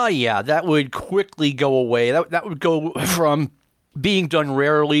 Yeah, that would quickly go away. That would go from being done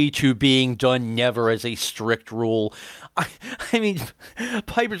rarely to being done never as a strict rule. I mean,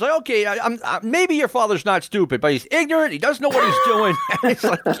 Piper's like, okay, maybe your father's not stupid, but he's ignorant. He doesn't know what he's doing. It's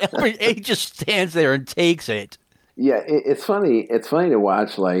like he just stands there and takes it. Yeah, it's funny. It's funny to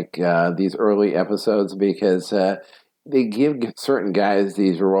watch like these early episodes because they give certain guys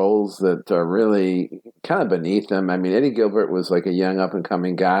these roles that are really kind of beneath them. I mean, Eddie Gilbert was like a young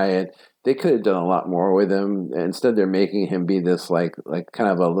up-and-coming guy, and they could have done a lot more with him. Instead, they're making him be this like kind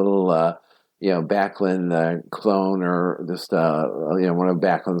of a little, Backlund clone, or just one of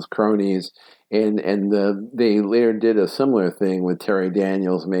Backlund's cronies. And they later did a similar thing with Terry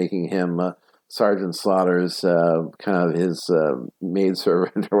Daniels, making him Sergeant Slaughter's kind of his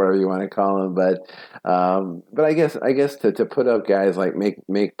maidservant or whatever you want to call him. But I guess to put up guys like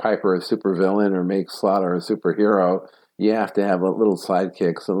make Piper a supervillain or make Slaughter a superhero, you have to have little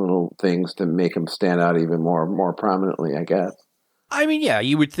sidekicks and little things to make him stand out even more prominently, I guess. I mean, yeah,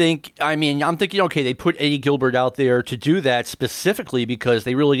 you would think. I mean, I'm thinking, okay, they put Eddie Gilbert out there to do that specifically because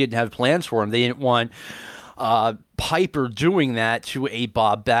they really didn't have plans for him. They didn't want Piper doing that to a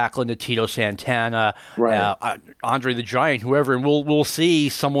Bob Backlund, a Tito Santana, right. Andre the Giant, whoever, and we'll see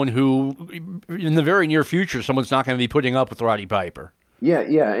someone who, in the very near future, someone's not going to be putting up with Roddy Piper. Yeah,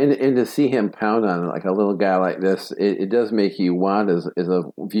 and to see him pound on like a little guy like this, it does make you want, as a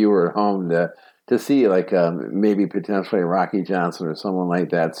viewer at home, to see like maybe potentially Rocky Johnson or someone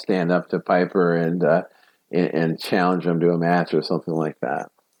like that stand up to Piper and challenge him to a match or something like that.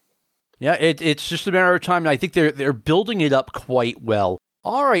 Yeah, it's just a matter of time, and I think they're building it up quite well.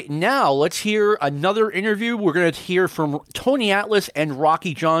 All right, now let's hear another interview. We're going to hear from Tony Atlas and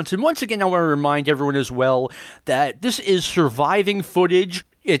Rocky Johnson. Once again, I want to remind everyone as well that this is surviving footage.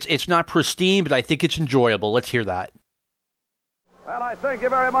 It's not pristine, but I think it's enjoyable. Let's hear that. Well, I thank you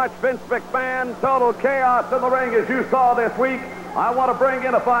very much, Vince McMahon. Total chaos in the ring as you saw this week. I want to bring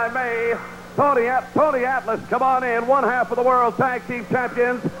in, if I may, Tony Atlas. Come on in, one half of the World Tag Team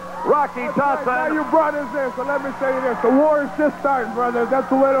Champions, Rocky Johnson. Now you brought us in, so let me say this. The war is just starting, brothers. That's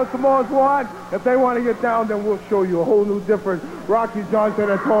the way those Samoans want. If they want to get down, then we'll show you a whole new different Rocky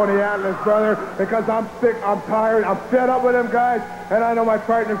Johnson and Tony Atlas, brother, because I'm sick, I'm tired, I'm fed up with them guys, and I know my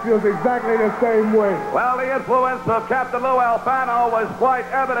partner feels exactly the same way. Well, the influence of Captain Lou Albano was quite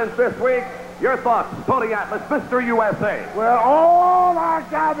evident this week. Your thoughts, Tony Atlas, Mr. USA. Well, all I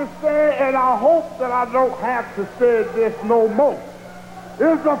got to say, and I hope that I don't have to say this no more,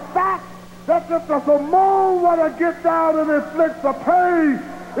 is the fact that if the Samoans want to get down and inflict the pain,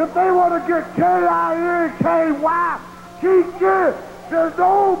 if they want to get K-I-N-K-Y, there's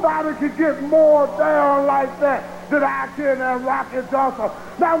nobody can get more down like that than I can and Rocky Johnson.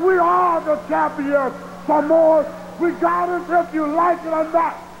 Now, we are the champions, Samoans. We got it if you like it or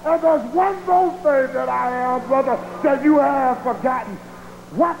not. And there's one more thing that I am, brother, that you have forgotten.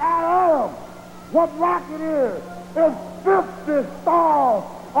 What I am, what Rocket is 50 stars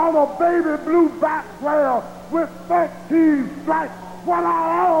on a baby blue background with 13 stripes. What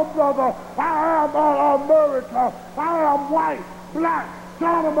I am, brother, I am all America. I am white, black,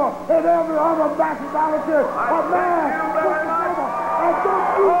 gentleman, and every other nationality. A man,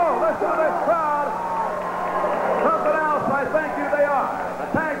 listen to this crowd. Something else, I thank you, they are. The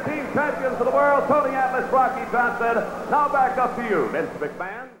tag team champions of the world, Tony Atlas, Rocky Johnson. Now back up to you, Vince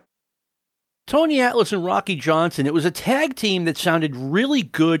McMahon. Tony Atlas and Rocky Johnson, it was a tag team that sounded really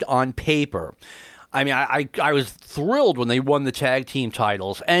good on paper. I mean, I was thrilled when they won the tag team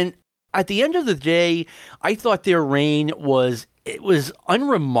titles. And at the end of the day, I thought their reign was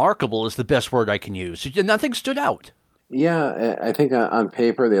unremarkable is the best word I can use. Nothing stood out. Yeah, I think on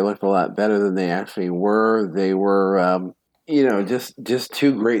paper they looked a lot better than they actually were. They were, just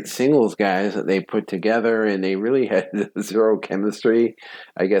two great singles guys that they put together, and they really had zero chemistry.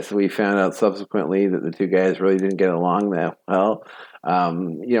 I guess we found out subsequently that the two guys really didn't get along that well.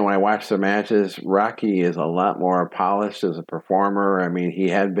 When I watch their matches, Rocky is a lot more polished as a performer. I mean, he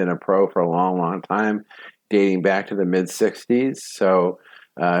had been a pro for a long, long time, dating back to the mid-'60s. So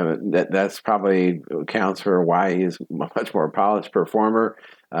that's probably accounts for why he's a much more polished performer.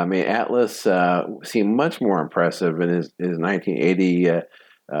 I mean, Atlas seemed much more impressive in his 1980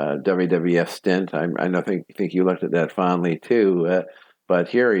 WWF stint. I think you looked at that fondly too, but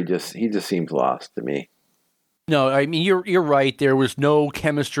here he just seems lost to me. No, I mean, you're right. There was no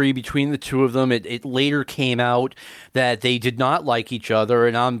chemistry between the two of them. It later came out that they did not like each other,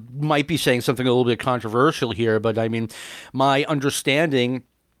 and I might be saying something a little bit controversial here, but I mean, my understanding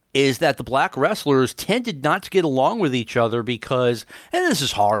is that the black wrestlers tended not to get along with each other because, and this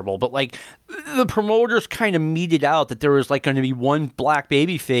is horrible, but like the promoters kind of meted out that there was like going to be one black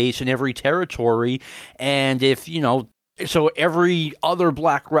baby face in every territory, and if, so every other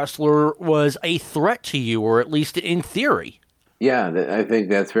black wrestler was a threat to you, or at least in theory. Yeah, I think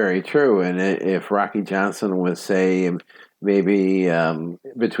that's very true. And if Rocky Johnson was, say, maybe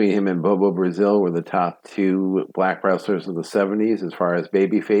between him and Bobo Brazil were the top two black wrestlers of the 70s as far as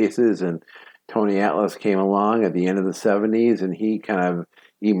baby faces, and Tony Atlas came along at the end of the 70s, and he kind of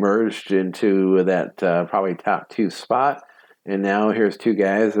emerged into that probably top two spot. And now here's two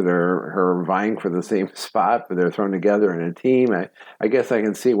guys that are vying for the same spot, but they're thrown together in a team. I guess I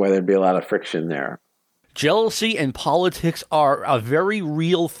can see why there'd be a lot of friction there. Jealousy and politics are a very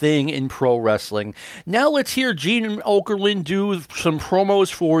real thing in pro wrestling. Now let's hear Gene Okerlund do some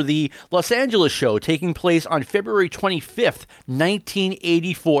promos for the Los Angeles show taking place on February 25th,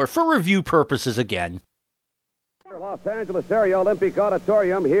 1984, for review purposes again. Los Angeles area Olympic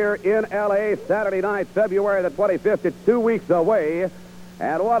Auditorium here in L.A. Saturday night, February the 25th. It's 2 weeks away.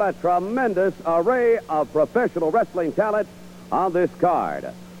 And what a tremendous array of professional wrestling talent on this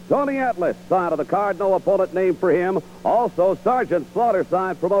card. Tony Atlas, side of the card, no opponent named for him. Also, Sergeant Slaughter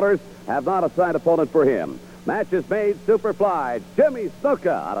side promoters have not assigned opponent for him. Matches made, Superfly, Jimmy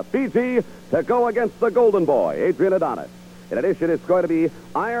Snuka out of Fiji to go against the Golden Boy, Adrian Adonis. In addition, it's going to be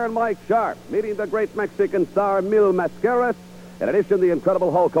Iron Mike Sharp meeting the great Mexican star Mil Mascaras. In addition, the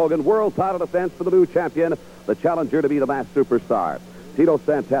incredible Hulk Hogan, world title defense for the new champion, the challenger to be the masked superstar. Tito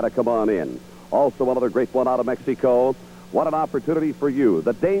Santana, come on in. Also, another great one out of Mexico. What an opportunity for you.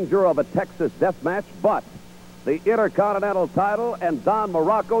 The danger of a Texas death match, but the Intercontinental title and Don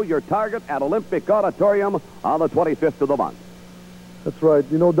Morocco, your target at Olympic Auditorium on the 25th of the month. That's right.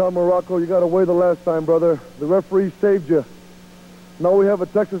 You know, Don Morocco, you got away the last time, brother. The referee saved you. Now we have a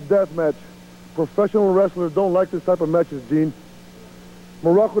Texas death match. Professional wrestlers don't like this type of matches, Gene.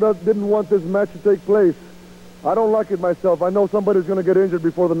 Morocco didn't want this match to take place. I don't like it myself. I know somebody's going to get injured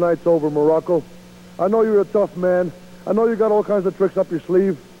before the night's over, Morocco. I know you're a tough man. I know you got all kinds of tricks up your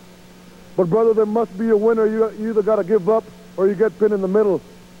sleeve. But, brother, there must be a winner. You either got to give up or you get pinned in the middle.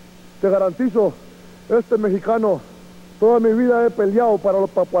 Te garantizo, este mexicano, toda mi vida he peleado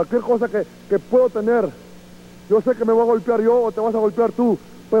para cualquier cosa que puedo tener. Yo sé que me voy a golpear yo o te vas a golpear tú,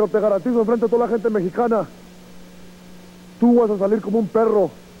 pero te garantizo enfrente de toda la gente mexicana, tú vas a salir como un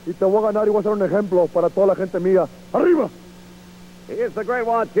perro y te voy a ganar y voy a ser un ejemplo para toda la gente mía. ¡Arriba! Here's the great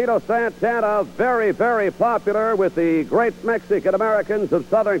one, Tito Santana, very, very popular with the great Mexican-Americans of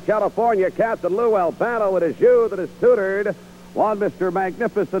Southern California. Captain Lou Albano, it is you that has tutored one Mr.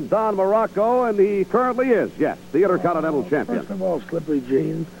 Magnificent Don Morocco, and he currently is, yes, the Intercontinental Champion. First of all, Slippery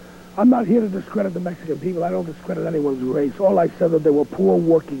Gene, I'm not here to discredit the Mexican people. I don't discredit anyone's race. All I said that they were poor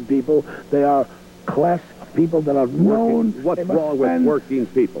working people. They are class people that are known. What's wrong with working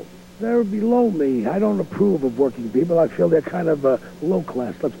people? They're below me. I don't approve of working people. I feel they're kind of low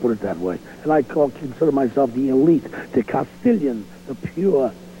class, let's put it that way. And I consider myself the elite, the Castilian, the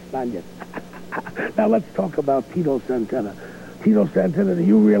pure Spaniard. Now let's talk about Tito Santana. Tito Santana, do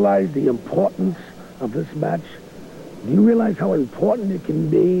you realize the importance of this match? Do you realize how important it can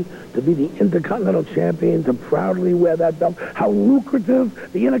be to be the Intercontinental Champion, to proudly wear that belt? How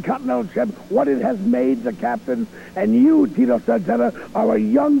lucrative the Intercontinental Champion, what it has made the captain. And you, Tito Santana, are a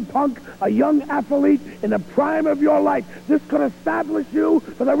young punk, a young athlete in the prime of your life. This could establish you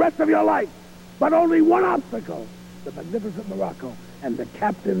for the rest of your life. But only one obstacle, the magnificent Morocco and the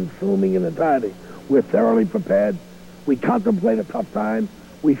captain filming in entirety. We're thoroughly prepared. We contemplate a tough time.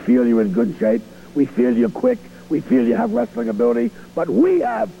 We feel you're in good shape. We feel you're quick. We feel you have wrestling ability, but we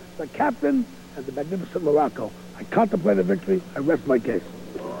have the captain and the magnificent Morocco. I contemplate a victory. I rest my case.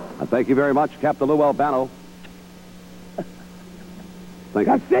 Thank you very much, Captain Lou Albano. Thank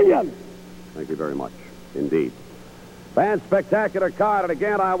you. Castilian! Thank you very much, indeed. Fan spectacular card, and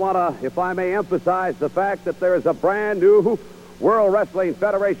again, I want to, if I may, emphasize the fact that there is a brand new World Wrestling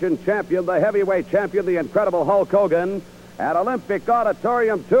Federation champion, the heavyweight champion, the incredible Hulk Hogan, at Olympic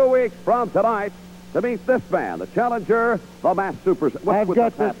Auditorium 2 weeks from tonight, to meet this man, the challenger, the masked superstar. I've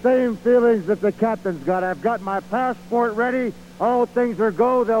got the same feelings that the captain's got. I've got my passport ready. All things are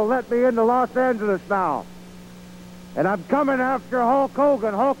go. They'll let me into Los Angeles now. And I'm coming after Hulk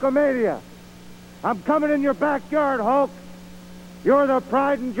Hogan, Hulkamania. I'm coming in your backyard, Hulk. You're the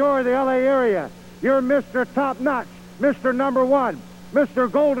pride and joy of the L.A. area. You're Mr. Top Notch, Mr. Number One,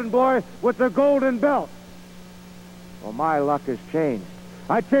 Mr. Golden Boy with the golden belt. Well, my luck has changed.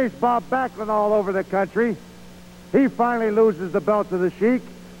 I chased Bob Backlund all over the country. He finally loses the belt to the Sheik.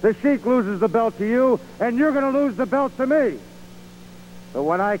 The Sheik loses the belt to you, and you're going to lose the belt to me. But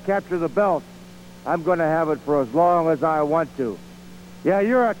when I capture the belt, I'm going to have it for as long as I want to. Yeah,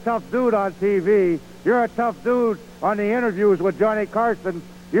 you're a tough dude on TV. You're a tough dude on the interviews with Johnny Carson.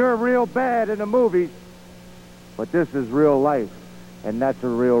 You're real bad in the movies. But this is real life, and that's a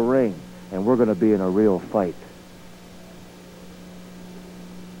real ring, and we're going to be in a real fight.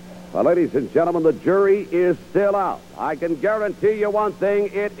 Well, ladies and gentlemen, the jury is still out. I can guarantee you one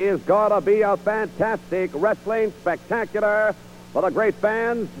thing. It is going to be a fantastic wrestling spectacular for the great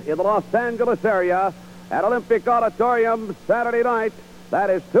fans in the Los Angeles area at Olympic Auditorium Saturday night. That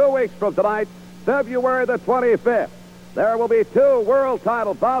is 2 weeks from tonight, February the 25th. There will be 2 world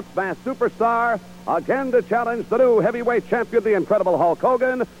title bouts. Masked Superstar again to challenge the new heavyweight champion, the incredible Hulk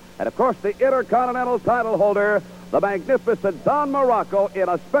Hogan. And, of course, the Intercontinental title holder, the magnificent Don Morocco, in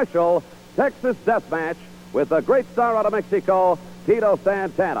a special Texas death match with the great star out of Mexico, Tito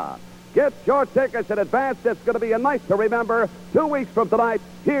Santana. Get your tickets in advance. It's going to be a night to remember 2 weeks from tonight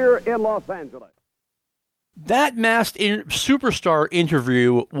here in Los Angeles. That Masked Superstar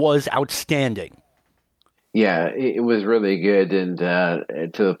interview was outstanding. Yeah, it was really good and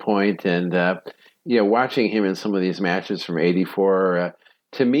to the point. And, watching him in some of these matches from '84,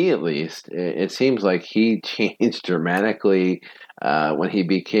 to me at least, it seems like he changed dramatically when he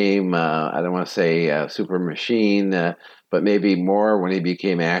became, I don't want to say Super Machine, but maybe more when he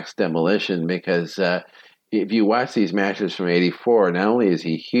became Axe Demolition, because if you watch these matches from '84, not only is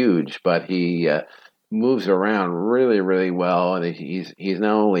he huge, but he moves around really, really well, and he's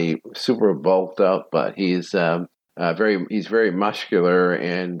not only super bulked up, but he's very muscular,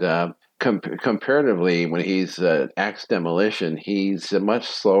 and comparatively, when he's Axe Demolition, he's much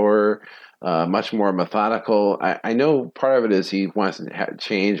slower, much more methodical. I know part of it is he wants to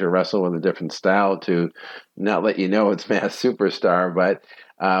change or wrestle with a different style to not let you know it's Masked Superstar, but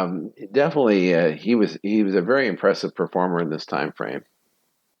definitely he was a very impressive performer in this time frame.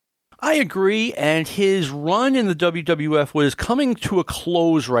 I agree, and his run in the WWF was coming to a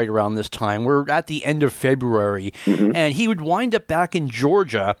close right around this time. We're at the end of February, and he would wind up back in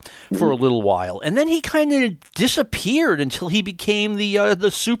Georgia for a little while, and then he kind of disappeared until he became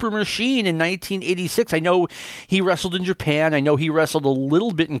the Super Machine in 1986. I know he wrestled in Japan. I know he wrestled a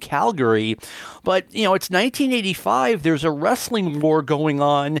little bit in Calgary, but it's 1985. There's a wrestling war going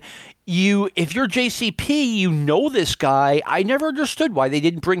on. If you're JCP, you know this guy. I never understood why they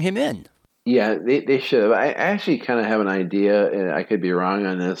didn't bring him in. Yeah, they should have. I actually kind of have an idea, and I could be wrong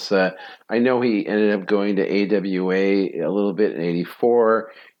on this. I know he ended up going to AWA a little bit in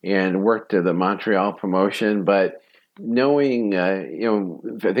 '84 and worked at the Montreal promotion, but knowing, I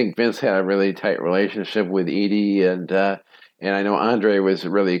think Vince had a really tight relationship with Edie, and I know Andre was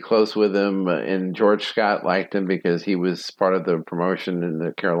really close with him, and George Scott liked him because he was part of the promotion in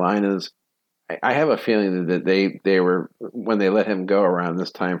the Carolinas. I have a feeling that they were, when they let him go around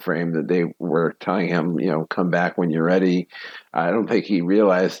this time frame, that they were telling him, come back when you're ready. I don't think he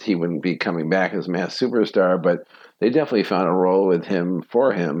realized he wouldn't be coming back as Masked Superstar, but they definitely found a role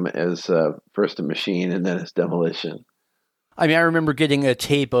for him as first a Machine and then as Demolition. I mean, I remember getting a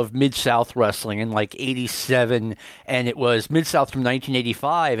tape of Mid-South Wrestling in like '87, and it was Mid-South from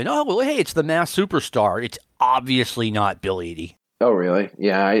 1985, and hey, it's the Masked Superstar. It's obviously not Bill Eadie. Oh, really?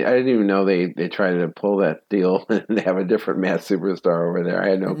 Yeah, I didn't even know they tried to pull that deal and have a different Masked Superstar over there. I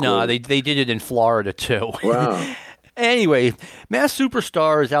had no clue. No, they did it in Florida, too. Wow. Anyway, Masked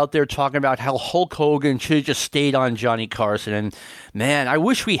Superstar is out there talking about how Hulk Hogan should have just stayed on Johnny Carson, and man, I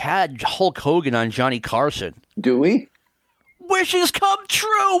wish we had Hulk Hogan on Johnny Carson. Do we? Wishes come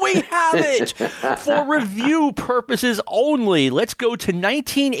true. We have it. For review purposes only, let's go to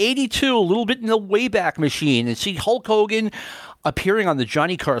 1982, a little bit in the Wayback Machine, and see Hulk Hogan appearing on the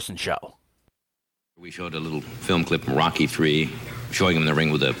Johnny Carson Show. We showed a little film clip from Rocky III, showing him in the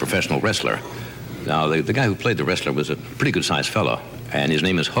ring with a professional wrestler. Now, the guy who played the wrestler was a pretty good-sized fellow, and his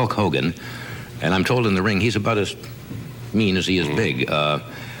name is Hulk Hogan, and I'm told in the ring he's about as mean as he is big.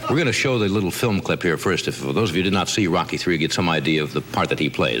 We're going to show the little film clip here first. If for those of you who did not see Rocky III, get some idea of the part that he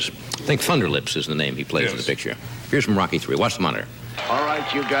plays. I think Thunderlips is the name he plays in the picture. Here's from Rocky III. Watch the monitor. All right,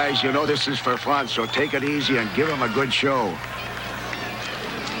 you guys, this is for fun, so take it easy and give him a good show.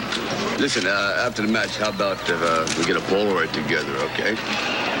 Listen, after the match, how about if we get a Polaroid together, okay?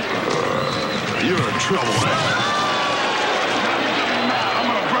 You're in trouble, man. I'm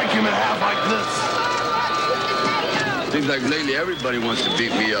going to break him in half like this. Seems like lately everybody wants to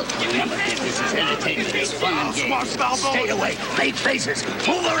beat me up. This is entertainment. It's fun and games. Stay away. Fake faces.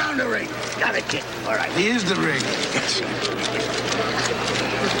 Move around the ring. Got it, kid. All right. He is the ring. Yes.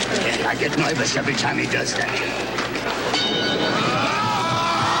 Yeah, I get nervous every time he does that.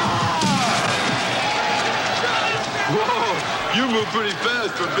 Whoa, you move pretty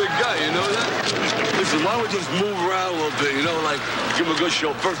fast for a big guy, you know that? Listen, why don't we just move around a little bit, like give him a good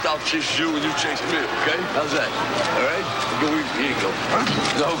show. First I'll chase you and you chase me, okay? How's that? All right? Go easy. Here you go.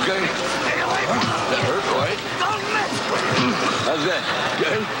 Is that okay? That hurt, all right? Don't mess with him. How's that?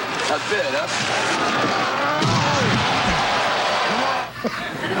 Good? Not bad, huh?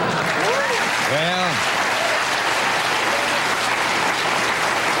 Well...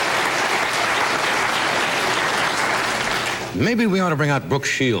 maybe we ought to bring out Brooke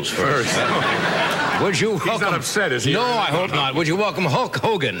Shields first. Would you welcome... He's not upset, is he? No, I hope not. Would you welcome Hulk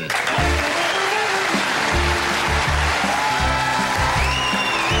Hogan?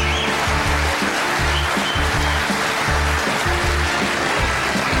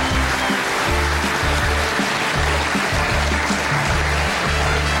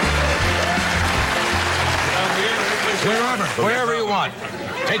 Wherever you want.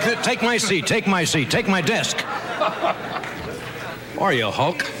 Take my seat. Take my seat. Take my desk. Are you,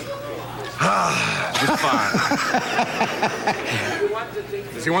 Hulk? Just fine.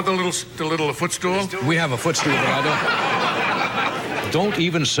 Does he want the little footstool? We have a footstool, but I don't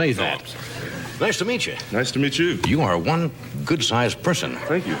even say that. Nice to meet you. Nice to meet you. You are one good-sized person.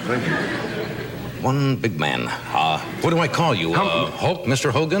 Thank you. One big man. What do I call you? Hulk, Mr.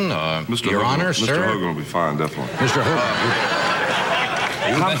 Hogan? Your Honor, sir? Mr. Hogan will be fine, definitely. Mr. Hogan.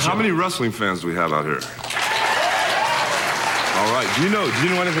 How many wrestling fans do we have out here? All right. Do you know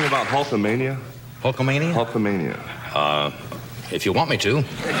anything about Hulkamania? Hulkamania? Hulkamania. If you want me to.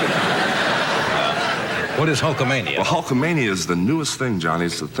 What is Hulkamania? Well, Hulkamania is the newest thing, Johnny.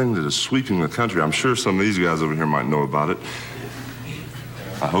 It's the thing that is sweeping the country. I'm sure some of these guys over here might know about it.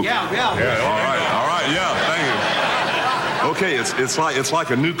 I hope. Yeah. All right. Yeah, thank you. Okay, it's like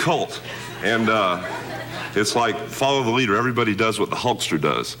a new cult, and it's like follow the leader. Everybody does what the Hulkster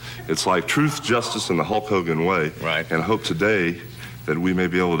does. It's like truth, justice, and the Hulk Hogan way. Right. And I hope today that we may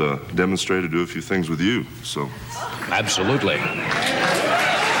be able to demonstrate or do a few things with you. So. Absolutely.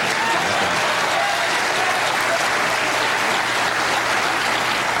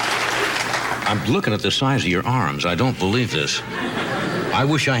 I'm looking at the size of your arms. I don't believe this. I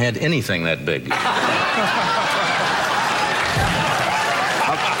wish I had anything that big.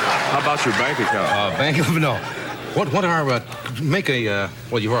 How about your bank account? No. What are, make a,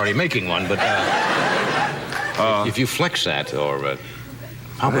 well, you're already making one, but if you flex that, or...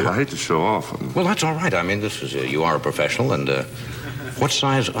 I hate to show off. Well, that's all right. I mean, this is, you are a professional, and what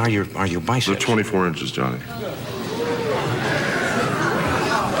size are your biceps? They're 24 inches, Johnny.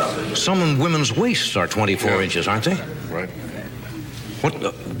 Some women's waists are 24 inches, aren't they? Right.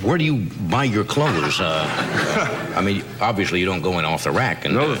 Where do you buy your clothes? I mean, obviously you don't go in off the rack.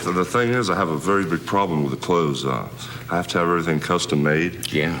 And, no, the thing is, I have a very big problem with the clothes. I have to have everything custom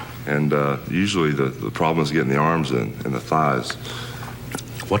made. Yeah. And usually the problem is getting the arms in and the thighs.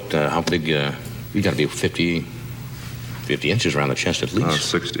 How big, you got to be 50 inches around the chest at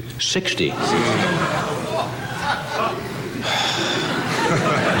least. 60. 60?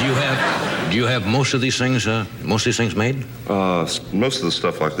 Do you have most of these things made? Most of the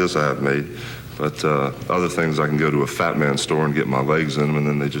stuff like this I have made, but other things I can go to a fat man store and get my legs in them, and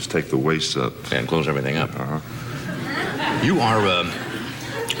then they just take the waist up and close everything up. Uh-huh. You are.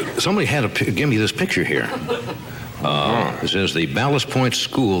 Somebody had to give me this picture here. It says the Ballast Point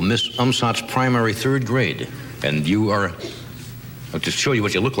School, Miss Umsot's primary third grade, and you are. I'll just show you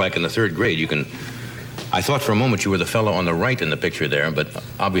what you look like in the third grade. You can. I thought for a moment you were the fellow on the right in the picture there, but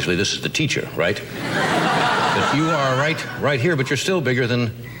obviously this is the teacher, right? But you are right here, but you're still bigger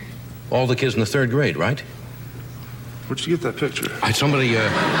than all the kids in the third grade, right? Where'd you get that picture? Somebody,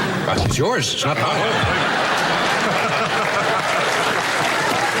 it's yours. It's not mine.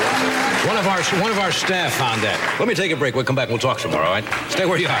 One of our staff found that. Let me take a break. We'll come back and we'll talk some more, all right? Stay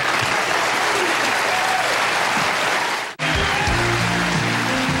where you are.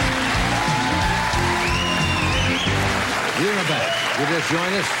 We're back. You just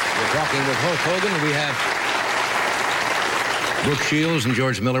joined us. We're talking with Hulk Hogan. We have Brooke Shields and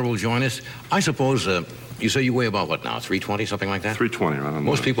George Miller will join us. I suppose, you say you weigh about what now, 320, something like that? 320, I don't know.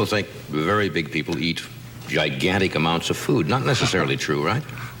 Most people think very big people eat gigantic amounts of food. Not necessarily true, right?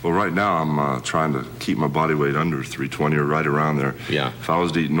 Well, right now I'm trying to keep my body weight under 320 or right around there. Yeah. If I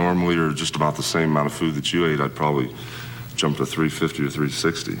was to eat normally or just about the same amount of food that you ate, I'd probably jump to 350 or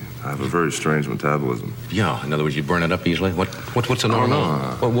 360. I have a very strange metabolism. Yeah, in other words, you burn it up easily? What's a normal?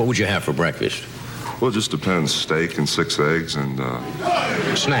 What would you have for breakfast? Well, it just depends. Steak and 6 eggs and...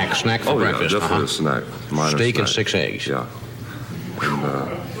 Snack for breakfast? Yeah, definitely a snack. Steak and 6 eggs? Yeah.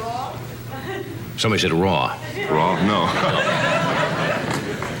 And, somebody said raw. Raw? No.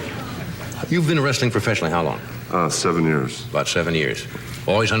 You've been wrestling professionally how long? 7 years. About 7 years.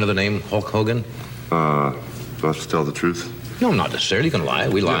 Always under the name Hulk Hogan? Do I have to tell the truth? No, not necessarily. You can lie.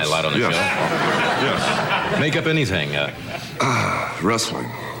 We lie a lot on the show. Yes. Make up anything. Wrestling.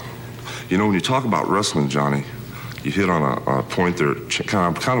 You know, when you talk about wrestling, Johnny, you hit on a point there,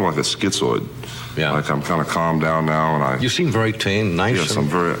 kind of like a schizoid. Yeah. Like I'm kind of calmed down now, and You seem very tame, nice. Yes, I'm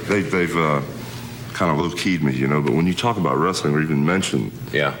very. They've kind of low-keyed me, you know. But when you talk about wrestling, or even mention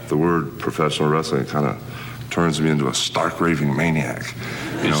the word professional wrestling, it kind of turns me into a stark raving maniac.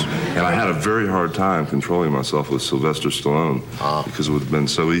 You know, and I had a very hard time controlling myself with Sylvester Stallone because it would have been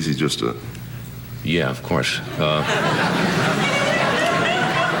so easy just to. Yeah, of course.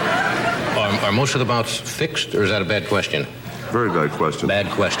 Are most of the bouts fixed, or is that a bad question? Very bad question. Bad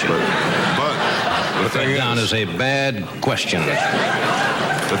question. But the Put that down as a bad question.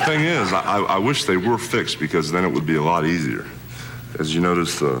 The thing is, I wish they were fixed because then it would be a lot easier. As you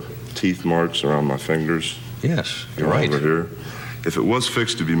notice, the teeth marks around my fingers. Yes, you're right. Over here. If it was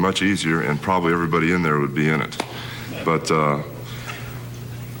fixed, it'd be much easier, and probably everybody in there would be in it. But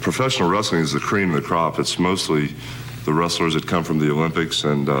professional wrestling is the cream of the crop. It's mostly the wrestlers that come from the Olympics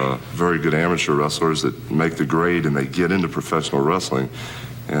and very good amateur wrestlers that make the grade and they get into professional wrestling.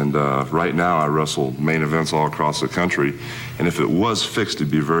 And right now I wrestle main events all across the country. And if it was fixed,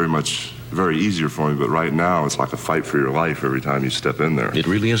 it'd be very easier for me. But right now it's like a fight for your life every time you step in there. It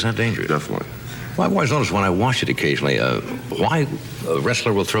really is that dangerous? Definitely. Well, I've always noticed when I watch it occasionally, why a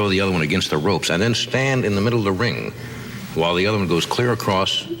wrestler will throw the other one against the ropes and then stand in the middle of the ring while the other one goes clear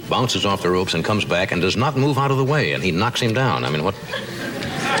across, bounces off the ropes, and comes back and does not move out of the way, and he knocks him down. I mean, what?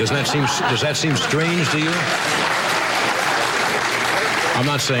 Does that seem strange to you? I'm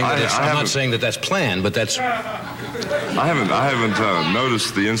not saying that that's planned, but that's. I haven't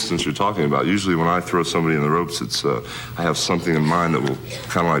noticed the instance you're talking about. Usually, when I throw somebody in the ropes, it's I have something in mind that will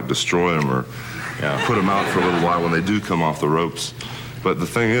kind of like destroy them or put them out for a little while when they do come off the ropes. But the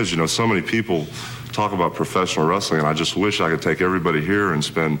thing is, so many people talk about professional wrestling, and I just wish I could take everybody here and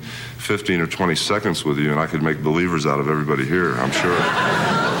spend 15 or 20 seconds with you, and I could make believers out of everybody here, I'm sure.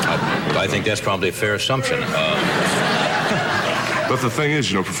 I think that's probably a fair assumption. But the thing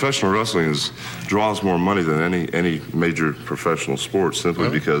is, professional wrestling draws more money than any major professional sport simply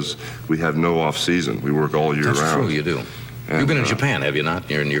because we have no off season. We work all year round. That's true, you do. And, you've been in Japan, have you not?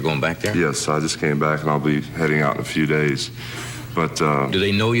 You're going back there? Yes, I just came back, and I'll be heading out in a few days. But do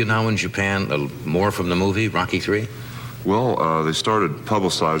they know you now in Japan more from the movie Rocky III? Well, they started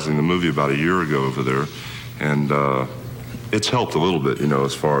publicizing the movie about a year ago over there, and it's helped a little bit,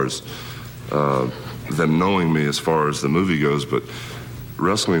 as far as them knowing me as far as the movie goes. But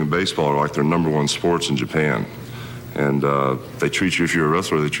wrestling and baseball are like their number one sports in Japan, and they treat you, if you're a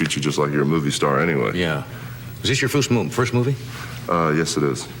wrestler, they treat you just like you're a movie star anyway. Yeah. Is this your first movie? Yes, it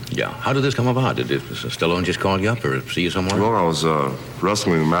is. Yeah. How did this come about? Did Stallone just call you up or see you somewhere? Well, I was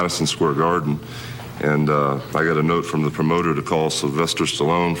wrestling in Madison Square Garden, and I got a note from the promoter to call Sylvester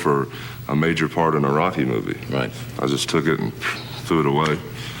Stallone for a major part in a Rocky movie. Right. I just took it and threw it away,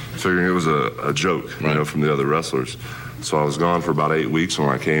 figuring it was a joke, from the other wrestlers. So I was gone for about 8 weeks. When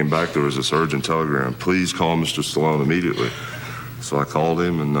I came back, there was this urgent telegram: please call Mr. Stallone immediately. So I called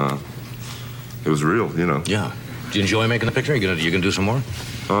him, and it was real, Yeah. Do you enjoy making the picture? You gonna do some more?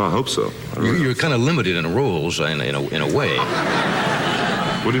 I hope so. You're kind of limited in roles in a way.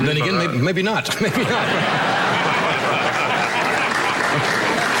 What do you mean? Then again, by that? maybe not. Maybe not.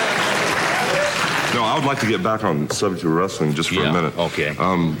 No, I would like to get back on the subject of wrestling just for a minute. Okay.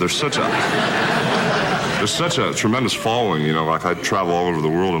 There's such a tremendous following, like I travel all over the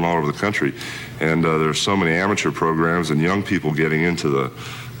world and all over the country, and there's so many amateur programs and young people getting into the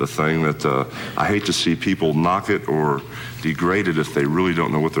thing that I hate to see people knock it or degrade it if they really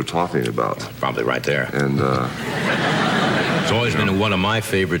don't know what they're talking about. Probably right there. And it's always been one of my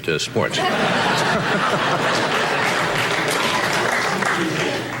favorite sports.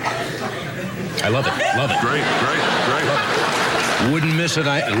 I love it. Love it. Great. Love it. Wouldn't miss an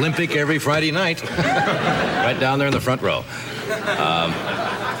Olympic every Friday night. Right down there in the front row.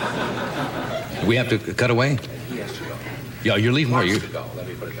 We have to cut away? Yes. Yeah, you're leaving where?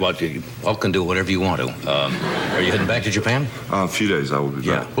 Well, Hulk can do whatever you want to. Are you heading back to Japan? A few days I will be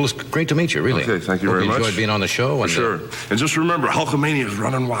back. Well, it's great to meet you, really. Okay, thank you very much. Enjoyed being on the show. For sure. And just remember, Hulkamania is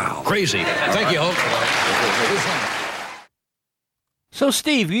running wild. Crazy. Thank you, Hulk. So,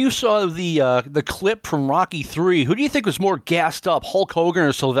 Steve, you saw the clip from Rocky III. Who do you think was more gassed up, Hulk Hogan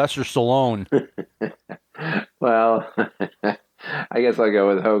or Sylvester Stallone? Well, I guess I'll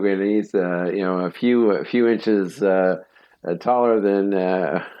go with Hogan. He's a few inches taller than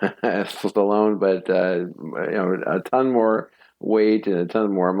Stallone, but a ton more weight and a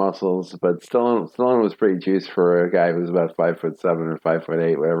ton more muscles. But Stallone was pretty juiced for a guy who was about 5'7" or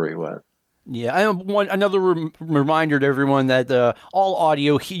 5'8", whatever he was. Yeah, I have another reminder to everyone that all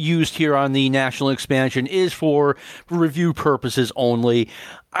audio used here on the National Expansion is for review purposes only.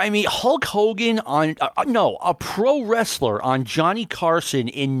 I mean, Hulk Hogan a pro wrestler on Johnny Carson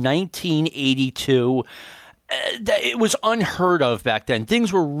in 1982. It was unheard of back then.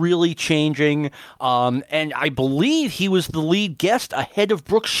 Things were really changing, and I believe he was the lead guest ahead of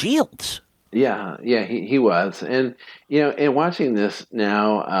Brooke Shields. Yeah, he was. And, in watching this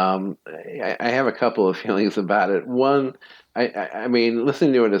now, I have a couple of feelings about it. One, I mean,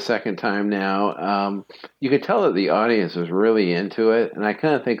 listening to it a second time now, you could tell that the audience was really into it. And I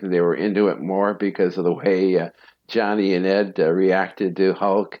kind of think that they were into it more because of the way Johnny and Ed reacted to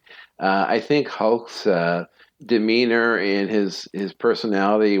Hulk. I think Hulk's, demeanor and his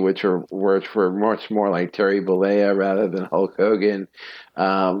personality, which were much more like Terry Bollea rather than Hulk Hogan.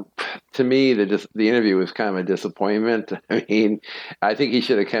 To me, the interview was kind of a disappointment. I mean, I think he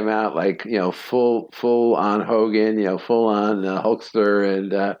should have come out like full on Hogan, full on Hulkster,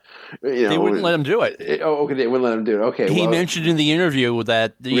 and they wouldn't let him do it. Okay, they wouldn't let him do it. Okay, he mentioned in the interview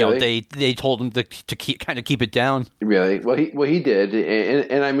that really? they told him to keep it down. Really? Well, he did,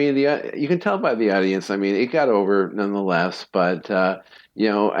 and I mean you can tell by the audience. I mean, it got over nonetheless, but.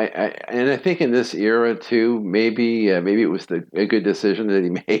 I think in this era too, maybe it was a good decision that he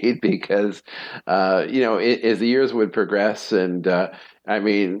made because, as the years would progress, and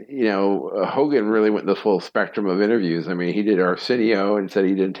Hogan really went the full spectrum of interviews. I mean, he did Arsenio and said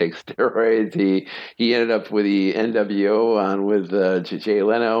he didn't take steroids. He ended up with the NWO on with Jay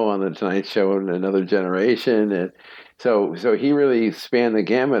Leno on the Tonight Show and Another Generation, and. So he really spanned the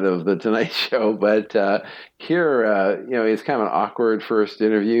gamut of the Tonight Show, but here, it's kind of an awkward first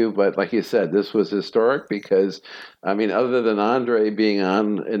interview. But like you said, this was historic because, I mean, other than Andre being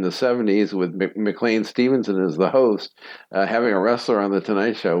on in the 70s with McLean Stevenson as the host, having a wrestler on the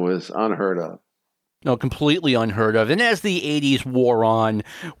Tonight Show was unheard of. No, completely unheard of. And as the 80s wore on,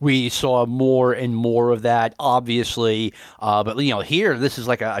 we saw more and more of that, obviously. But, here, this is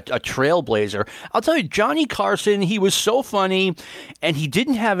like a trailblazer. I'll tell you, Johnny Carson, he was so funny, and he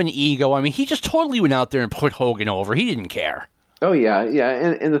didn't have an ego. I mean, he just totally went out there and put Hogan over. He didn't care. Oh, yeah.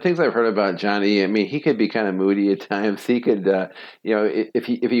 And the things I've heard about Johnny, I mean, he could be kind of moody at times. He could, if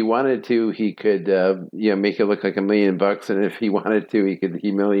he wanted to, he could, make it look like $1 million. And if he wanted to, he could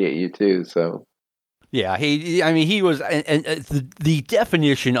humiliate you, too. So. Yeah, he was, and the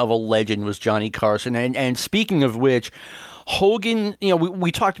definition of a legend was Johnny Carson. And speaking of which, Hogan,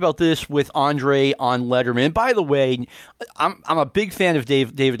 we talked about this with Andre on Letterman. And by the way, I'm a big fan of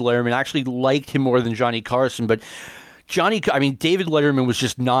David Letterman. I actually liked him more than Johnny Carson, but David Letterman was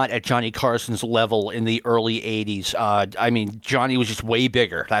just not at Johnny Carson's level in the early 80s. Johnny was just way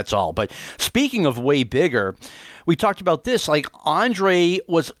bigger, that's all. But speaking of way bigger, we talked about this, like Andre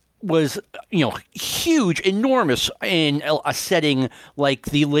was huge, enormous in a setting like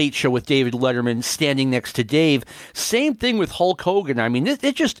The Late Show with David Letterman standing next to Dave. Same thing with Hulk Hogan. I mean,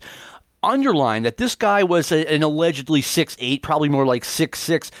 it just underlined that this guy was an allegedly 6'8", probably more like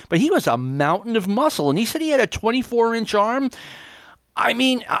 6'6", but he was a mountain of muscle, and he said he had a 24-inch arm. I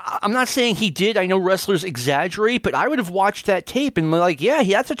mean, I'm not saying he did. I know wrestlers exaggerate, but I would have watched that tape and be like, yeah,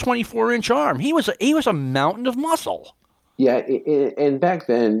 that's a 24-inch arm. He was a mountain of muscle. Yeah, and back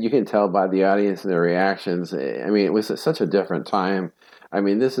then, you can tell by the audience and their reactions. I mean, it was such a different time. I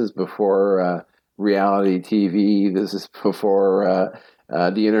mean, this is before reality TV. This is before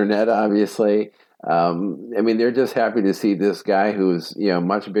the internet, obviously. I mean, they're just happy to see this guy who's,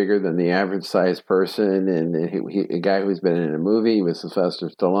 much bigger than the average sized person, and a guy who's been in a movie with Sylvester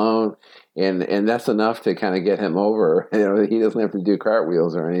Stallone, and that's enough to kind of get him over. He doesn't have to do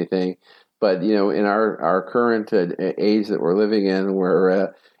cartwheels or anything. But, in our current age that we're living in,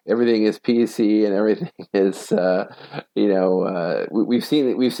 where everything is PC and everything is, we've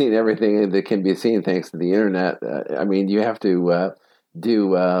seen everything that can be seen thanks to the internet. I mean, you have to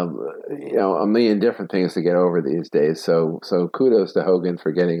do, a million different things to get over these days. So kudos to Hogan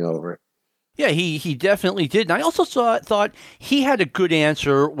for getting over. Yeah, he definitely did. And I also thought he had a good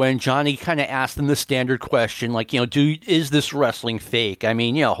answer when Johnny kind of asked him the standard question, like, is this wrestling fake? I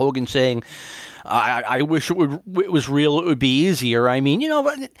mean, Hogan saying, I wish it was real, it would be easier. I mean,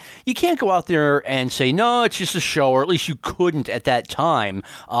 but you can't go out there and say, no, it's just a show, or at least you couldn't at that time.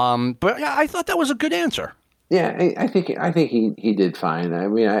 But I thought that was a good answer. Yeah, I think he did fine. I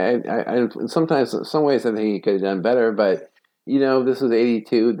mean, I sometimes, in some ways, I think he could have done better, but this was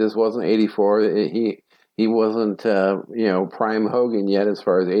 82. This wasn't 84. He wasn't, prime Hogan yet as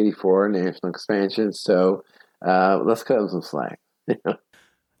far as 84 national expansion. So let's cut him some slack.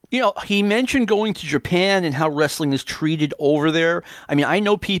 He mentioned going to Japan and how wrestling is treated over there. I mean, I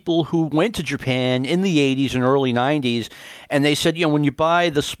know people who went to Japan in the 80s and early 90s, and they said, when you buy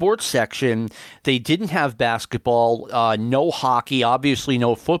the sports section, they didn't have basketball, no hockey, obviously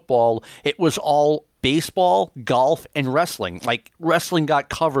no football. It was all baseball, golf, and wrestling. Like, wrestling got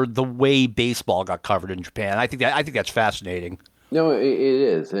covered the way baseball got covered in Japan. I think that's fascinating. No, it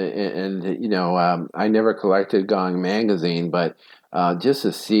is, and I never collected Gong magazine, but just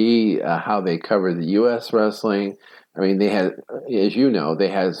to see how they covered the U.S. wrestling. I mean, they had, as they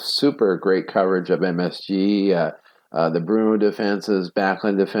had super great coverage of MSG, the Bruno defenses,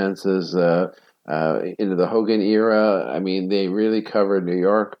 Backlund defenses. Into the Hogan era. I mean, they really covered New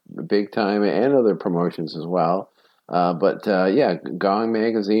York big time and other promotions as well. Yeah, Gong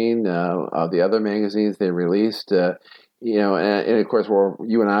magazine, the other magazines they released, and of course,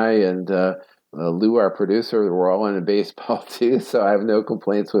 you and I and Lou, our producer, we're all into baseball too, so I have no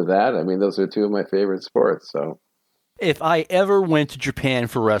complaints with that. I mean, those are two of my favorite sports. So, if I ever went to Japan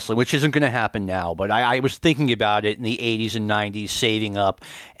for wrestling, which isn't going to happen now, but I was thinking about it in the 80s and 90s, saving up,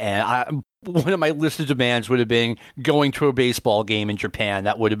 and one of my list of demands would have been going to a baseball game in Japan.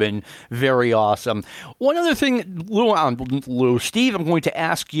 That would have been very awesome. One other thing, Lou, Steve, I'm going to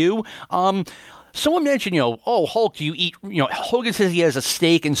ask you. Someone mentioned, Hulk, do you eat, Hogan says he has a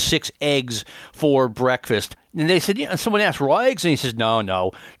steak and 6 eggs for breakfast. And they said, someone asked, raw eggs? And he says,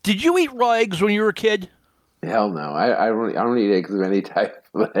 no. Did you eat raw eggs when you were a kid? Hell no. I don't eat eggs of any type.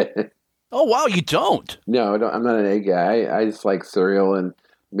 Oh, wow, you don't? No, I'm not an egg guy. I just like cereal and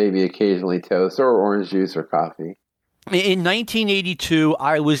maybe occasionally toast or orange juice or coffee. In 1982,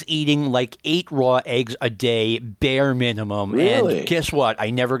 I was eating like 8 raw eggs a day, bare minimum. Really? And guess what? I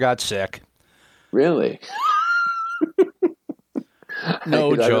never got sick. Really?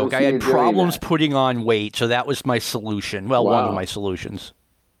 No joke. I had problems putting on weight, so that was my solution. Well, one of my solutions.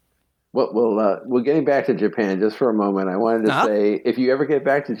 Well, getting back to Japan just for a moment, I wanted to say, if you ever get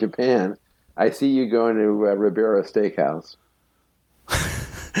back to Japan, I see you going to Ribeiro Steakhouse.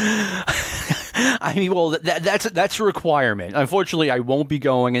 I mean, well, that's a requirement. Unfortunately, I won't be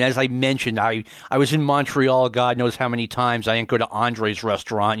going. And as I mentioned, I was in Montreal, God knows how many times. I didn't go to Andre's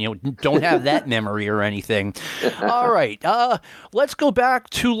restaurant. Don't have that memory or anything. All right, let's go back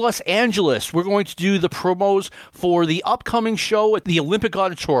to Los Angeles. We're going to do the promos for the upcoming show at the Olympic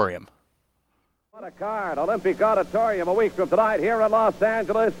Auditorium. What a card. Olympic Auditorium a week from tonight here in Los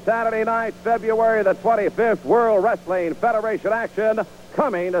Angeles. Saturday night, February the 25th, World Wrestling Federation action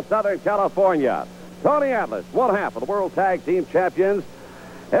coming to Southern California. Tony Atlas, one half of the World Tag Team Champions.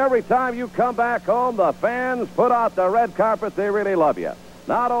 Every time you come back home, the fans put out the red carpet. They really love you.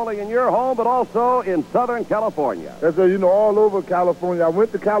 Not only in your home, but also in Southern California. That's all over California. I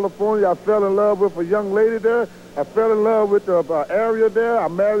went to California. I fell in love with a young lady there. I fell in love with the area there. I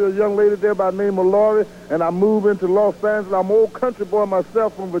married a young lady there by the name of Laurie, and I moved into Los Angeles. I'm an old country boy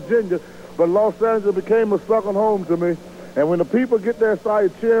myself from Virginia, but Los Angeles became a second home to me. And when the people get there and start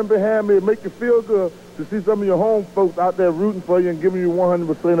cheering behind me, it makes you feel good to see some of your home folks out there rooting for you and giving you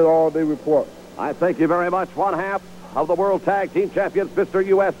 100% of all they report. I thank you very much. One half of the World Tag Team Champions, Mr.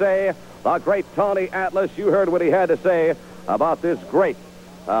 USA, the great Tony Atlas. You heard what he had to say about this great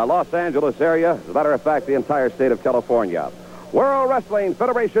Los Angeles area. As a matter of fact, the entire state of California. World Wrestling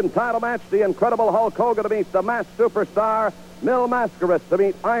Federation title match. The incredible Hulk Hogan to meet the masked superstar Mil Mascaras to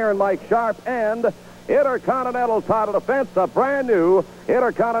meet Iron Mike Sharp, and Intercontinental title defense, a brand new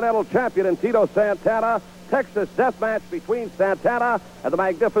Intercontinental champion in Tito Santana. Texas death match between Santana and the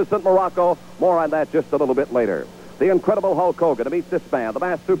magnificent Morocco. More on that just a little bit later. The incredible Hulk Hogan to meet this man, the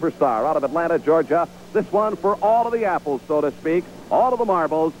masked superstar out of Atlanta, Georgia. This one for all of the apples, so to speak, all of the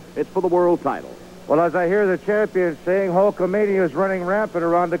marbles. It's for the world title. Well, as I hear the champion saying, Hulkamania is running rampant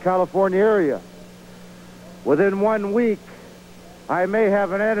around the California area. Within 1 week, I may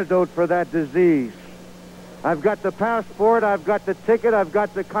have an antidote for that disease. I've got the passport, I've got the ticket, I've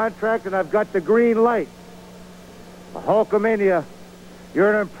got the contract, and I've got the green light. Hulkamania,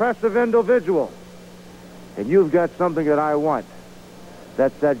 you're an impressive individual. And you've got something that I want.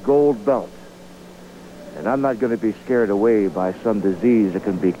 That's that gold belt. And I'm not going to be scared away by some disease that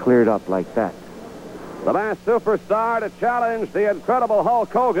can be cleared up like that. The masked superstar to challenge the incredible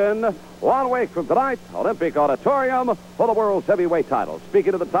Hulk Hogan 1 week from tonight, Olympic Auditorium for the world's heavyweight title.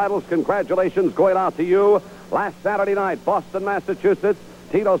 Speaking of the titles, congratulations going out to you. Last Saturday night, Boston, Massachusetts,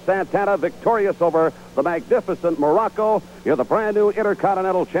 Tito Santana victorious over the magnificent Morocco. You're the brand new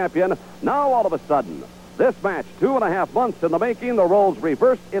Intercontinental champion. Now all of a sudden, this match, 2.5 months in the making, the roles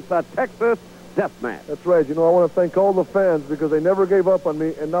reversed. It's a Texas death match. That's right. I want to thank all the fans because they never gave up on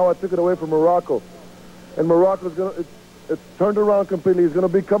me, and now I took it away from Morocco. And Morocco's it's turned around completely. He's going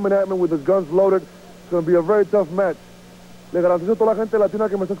to be coming at me with his guns loaded. It's going to be a very tough match. Le garantizo a toda la gente latina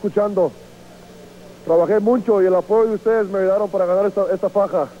que me está escuchando. Trabajé mucho y el apoyo de ustedes me ayudaron para ganar esta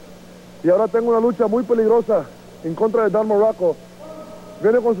faja. Y ahora tengo una lucha muy peligrosa en contra de Dan Morocco.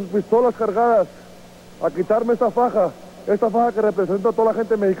 Viene con sus pistolas cargadas a quitarme esta faja que representa a toda la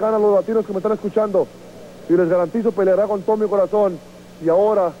gente mexicana, los latinos que me están escuchando. Y les garantizo peleará con todo mi corazón. Y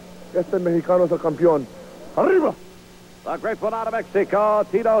ahora este mexicano es el campeón. ¡Arriba! The great one out of Mexico,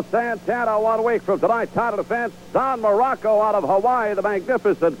 Tito Santana, 1 week from tonight, title defense. Don Morocco out of Hawaii, the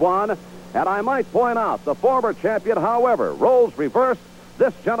magnificent one. And I might point out, the former champion, however, roles reversed.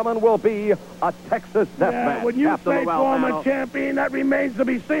 This gentleman will be a Texas death match. When you say former champion, that remains to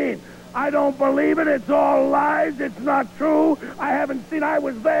be seen. I don't believe it. It's all lies. It's not true. I haven't seen. I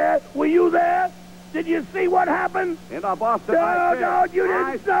was there. Were you there? Did you see what happened? In the Boston No, you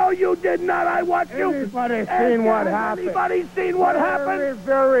didn't. No, you did not. I watched you. Anybody seen what happened? Anybody seen what happened?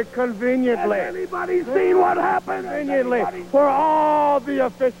 Very conveniently. Has anybody seen what happened? Conveniently. For all the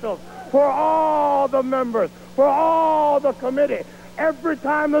officials, for all the members, for all the committee. Every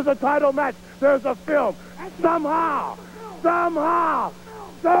time there's a title match, there's a film. Somehow,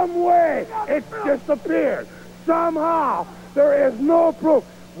 some way, it's disappeared. Somehow, there is no proof.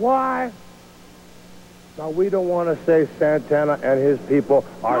 Why? Now, we don't want to say Santana and his people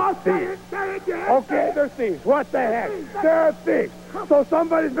are thieves. Okay, they're thieves. What the heck? They're thieves. So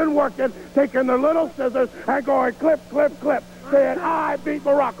somebody's been working, taking their little scissors and going clip, clip, clip, saying, I beat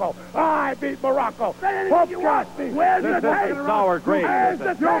Morocco. I beat Morocco. Where's the tape? Sour grapes. Where's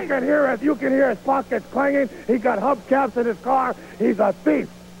the tape? You can hear it. You can hear his pockets clanging. He got hubcaps in his car. He's a thief.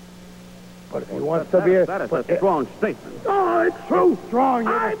 But if he wants to be That is a strong statement. Oh, it's true. Strong.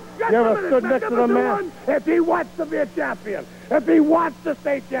 You ever stood next to the man? If he wants to be a champion, if he wants to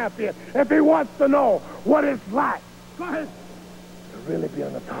stay champion, if he wants to know what it's like, go ahead. To really be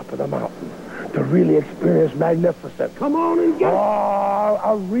on the top of the mountain, to really experience magnificent. Come on and get it. Oh,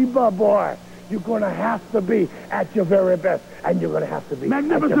 a Reba boy. You're going to have to be at your very best, and you're going to have to be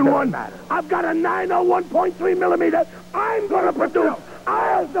Magnificent at your one. very best. I've got a 901.3 millimeter. I'm going to produce.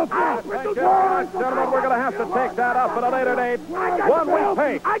 I'll produce. Gentlemen, we're going to have to take that up at a later date. 1 week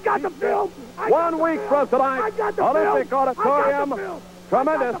take. I got the film. 1 week from tonight, Olympic Auditorium.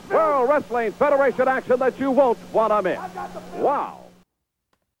 Tremendous World Wrestling Federation action that you won't want to miss. Wow.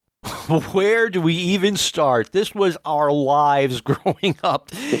 Where do we even start? This was our lives growing up,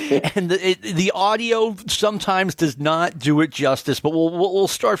 and the audio sometimes does not do it justice. But we'll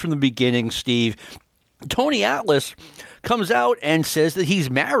start from the beginning, Steve. Tony Atlas comes out and says that he's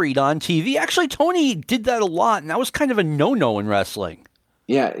married on TV. Actually, Tony did that a lot, and that was kind of a no-no in wrestling.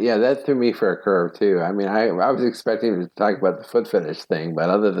 Yeah, that threw me for a curve too. I mean, I was expecting him to talk about the foot fetish thing, but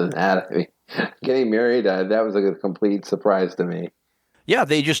other than that, I mean, getting married, that was a complete surprise to me. Yeah,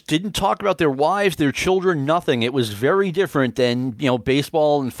 they just didn't talk about their wives, their children, nothing. It was very different than,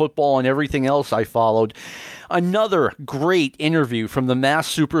 baseball and football and everything else I followed. Another great interview from the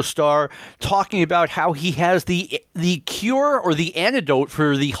Masked Superstar talking about how he has the cure or the antidote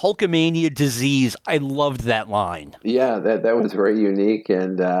for the Hulkamania disease. I loved that line. Yeah, that was very unique,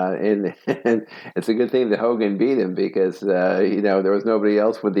 and it's a good thing that Hogan beat him because there was nobody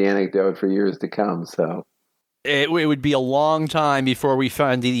else with the anecdote for years to come. So. It would be a long time before we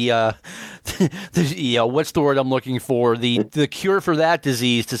find the what's the word I'm looking for? The cure for that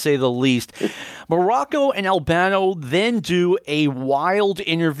disease, to say the least. Morocco and Albano then do a wild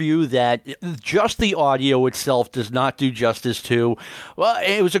interview that just the audio itself does not do justice to. Well,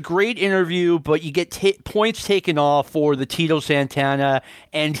 it was a great interview, but you get points taken off for the Tito Santana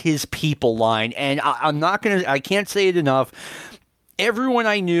and his people line, and I can't say it enough. Everyone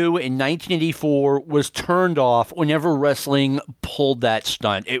I knew in 1984 was turned off whenever wrestling pulled that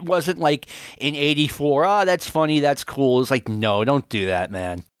stunt. It wasn't like in 84, that's funny, that's cool. It's like, no, don't do that,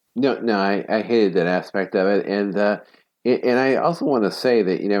 man. No, I hated that aspect of it. And I also want to say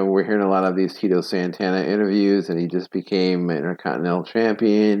that, we're hearing a lot of these Tito Santana interviews, and he just became Intercontinental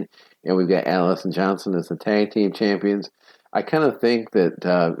Champion, and we've got Alice and Johnson as the tag team champions. I kind of think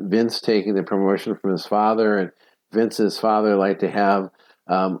that Vince taking the promotion from his father, and Vince's father liked to have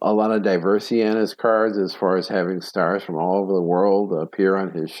a lot of diversity on his cards as far as having stars from all over the world appear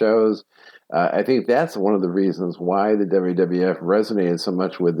on his shows. I think that's one of the reasons why the WWF resonated so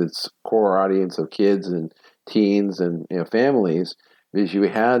much with its core audience of kids and teens and families, because you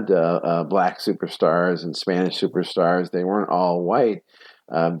had black superstars and Spanish superstars. They weren't all white.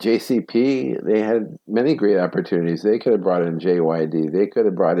 JCP, they had many great opportunities. They could have brought in JYD. They could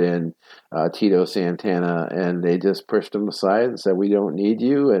have brought in Tito Santana, and they just pushed them aside and said, we don't need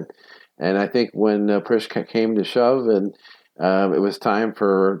you. And I think when push came to shove and it was time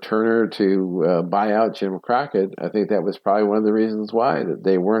for Turner to buy out Jim Crockett, I think that was probably one of the reasons why, that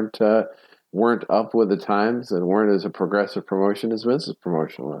they weren't up with the times and weren't as a progressive promotion as Vince's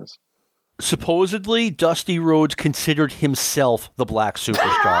promotion was. Supposedly, Dusty Rhodes considered himself the black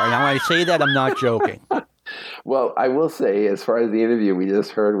superstar. And when I say that, I'm not joking. Well, I will say, as far as the interview we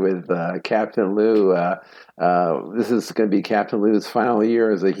just heard with Captain Lou, this is going to be Captain Lou's final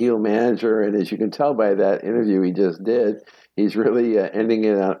year as a heel manager. And as you can tell by that interview he just did, he's really ending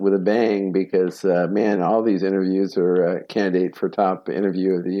it with a bang because, all these interviews are a candidate for top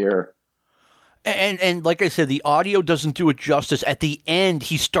interview of the year. And like I said, the audio doesn't do it justice. At the end,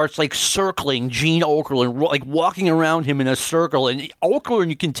 he starts like circling Gene Okerlund, like walking around him in a circle, and Okerlund,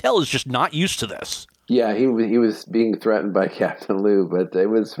 you can tell, is just not used to this. Yeah, he was being threatened by Captain Lou, but it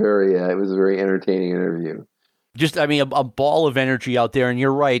was a very entertaining interview. Just, I mean, a ball of energy out there, and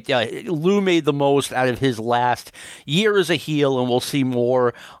you're right. Lou made the most out of his last year as a heel, and we'll see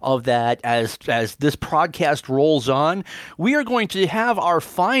more of that as this podcast rolls on. We are going to have our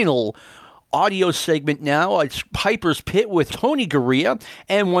final audio segment now. It's Piper's Pit with Tony Gurria.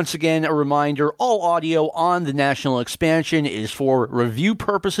 And once again, a reminder, all audio on the National Expansion is for review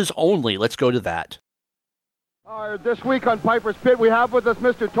purposes only. Let's go to that. This week on Piper's Pit, we have with us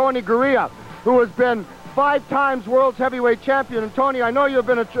Mr. Tony Gurria, who has been 5 times world's heavyweight champion. And Tony, I know you've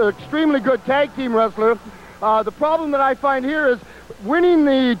been an extremely good tag team wrestler. The problem that I find here is winning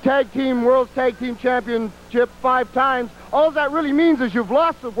the World's Tag Team Championship 5 times, all that really means is you've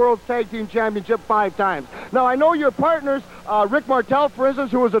lost the World's Tag Team Championship 5 times. Now, I know your partners, Rick Martel, for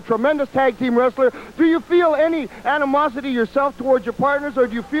instance, who was a tremendous tag team wrestler. Do you feel any animosity yourself towards your partners, or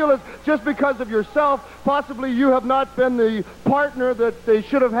do you feel it's just because of yourself, possibly you have not been the partner that they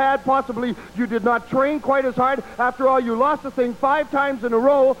should have had, possibly you did not train quite as hard? After all, you lost the thing 5 times in a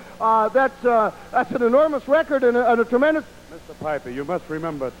row. That's an enormous record and a tremendous... Mr. Piper, you must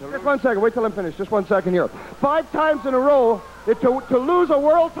remember to... Just 1 second. Wait till I'm finished. Just 1 second here. 5 times in a row, to lose a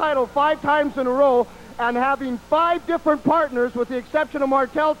world title 5 times in a row and having 5 different partners, with the exception of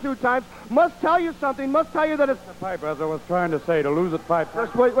Martel 2 times, must tell you something, must tell you that it's... Mr. Piper, as I was trying to say, to lose it 5 times...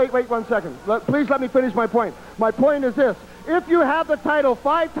 Just wait 1 second. Please let me finish my point. My point is this. If you have the title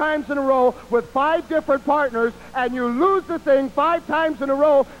 5 times in a row with 5 different partners and you lose the thing 5 times in a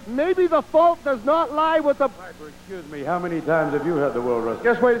row, maybe the fault does not lie with the... Piper, excuse me, how many times have you had the World Wrestling?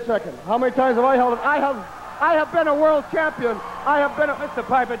 Just wait a second. How many times have I held it? I have been a world champion. I have been a... Mr.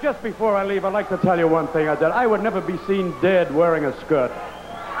 Piper, just before I leave, I'd like to tell you one thing I did. I would never be seen dead wearing a skirt.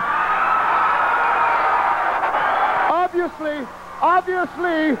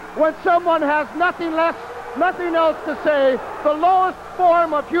 Obviously, when someone has nothing else to say, the lowest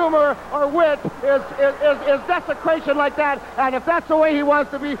form of humor or wit is desecration like that. And if that's the way he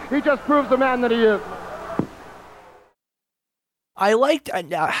wants to be, he just proves the man that he is. I liked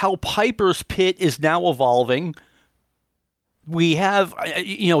how Piper's Pit is now evolving. We have,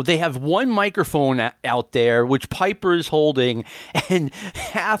 they have one microphone out there, which Piper is holding, and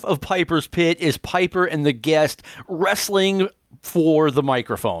half of Piper's Pit is Piper and the guest wrestling for the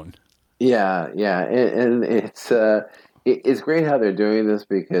microphone. Yeah, and it's great how they're doing this,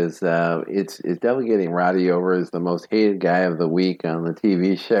 because it's definitely getting Roddy over as the most hated guy of the week on the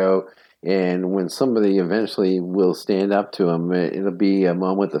TV show. And when somebody eventually will stand up to him, it'll be a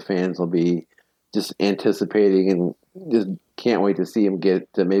moment the fans will be just anticipating and just can't wait to see him get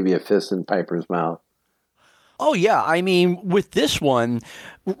maybe a fist in Piper's mouth. Oh, yeah. I mean, with this one,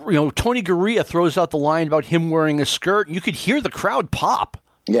 Tony Gurria throws out the line about him wearing a skirt. You could hear the crowd pop.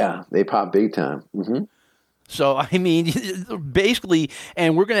 Yeah, they pop big time. Mm-hmm. So, I mean, basically,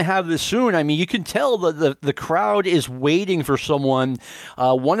 and we're going to have this soon. I mean, you can tell that the crowd is waiting for someone,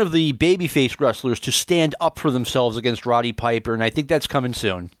 one of the babyface wrestlers, to stand up for themselves against Roddy Piper, and I think that's coming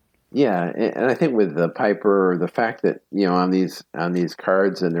soon. Yeah, and I think with the Piper, the fact that on these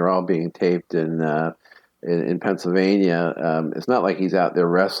cards, and they're all being taped in Pennsylvania, it's not like he's out there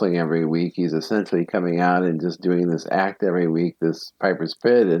wrestling every week. He's essentially coming out and just doing this act every week, this Piper's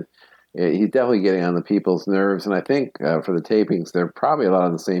Pit, and he's definitely getting on the people's nerves. And I think for the tapings, they're probably a lot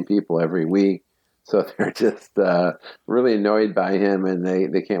of the same people every week, so they're just really annoyed by him, and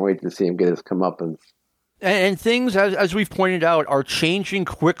they can't wait to see him get his comeuppance. And things, as we've pointed out, are changing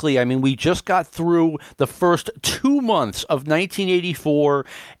quickly. I mean, we just got through the first 2 months of 1984,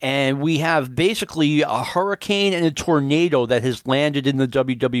 and we have basically a hurricane and a tornado that has landed in the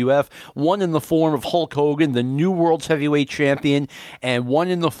WWF, one in the form of Hulk Hogan, the new World's Heavyweight Champion, and one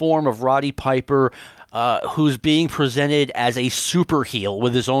in the form of Roddy Piper, who's being presented as a super heel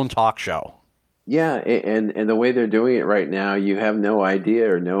with his own talk show. Yeah, and the way they're doing it right now, you have no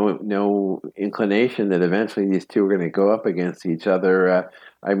idea or no inclination that eventually these two are going to go up against each other.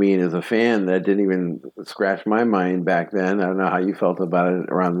 I mean, as a fan, that didn't even scratch my mind back then. I don't know how you felt about it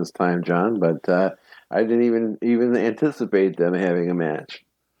around this time, John, but I didn't even anticipate them having a match.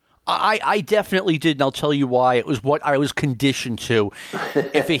 I definitely did, and I'll tell you why. It was what I was conditioned to.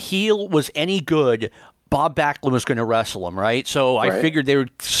 If a heel was any good, Bob Backlund was going to wrestle him, right? So I figured they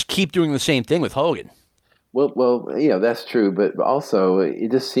would keep doing the same thing with Hogan. Well, that's true, but also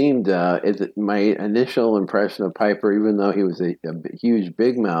it just seemed my initial impression of Piper, even though he was a huge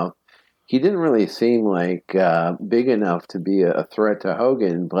big mouth, he didn't really seem like big enough to be a threat to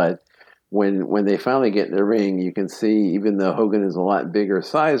Hogan. But when they finally get in the ring, you can see, even though Hogan is a lot bigger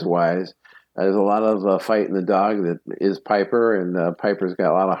size-wise, there's a lot of fight in the dog that is Piper, and Piper's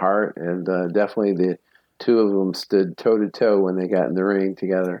got a lot of heart, and definitely the two of them stood toe-to-toe when they got in the ring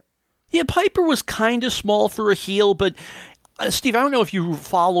together. Yeah, Piper was kind of small for a heel, but Steve, I don't know if you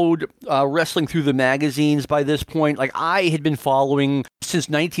followed wrestling through the magazines by this point. Like, I had been following since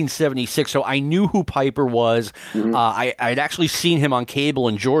 1976, so I knew who Piper was. Mm-hmm. I'd actually seen him on cable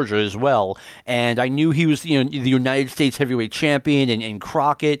in Georgia as well, and I knew he was the United States heavyweight champion in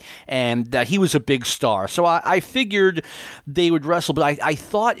Crockett, and that he was a big star. So I figured they would wrestle, but I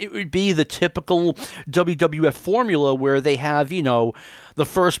thought it would be the typical WWF formula where they have, the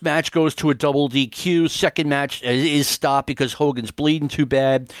first match goes to a double DQ. Second match is stopped because Hogan's bleeding too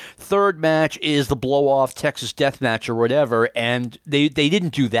bad. Third match is the blow-off Texas death match or whatever, and they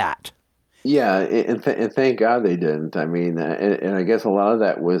didn't do that. Yeah, and thank God they didn't. I mean, and I guess a lot of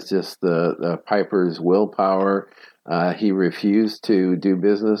that was just the Piper's willpower. He refused to do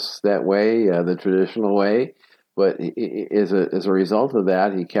business that way, the traditional way. But as a result of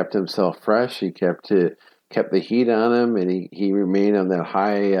that, he kept himself fresh. He kept the heat on him, and he remained on that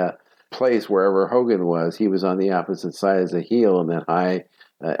high place wherever Hogan was. He was on the opposite side as a heel in that high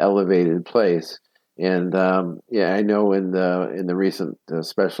elevated place. And I know in the recent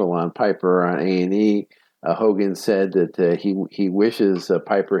special on Piper on A&E, Hogan said that he wishes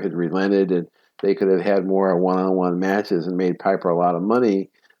Piper had relented and they could have had more one-on-one matches and made Piper a lot of money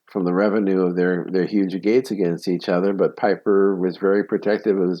from the revenue of their huge gates against each other. But Piper was very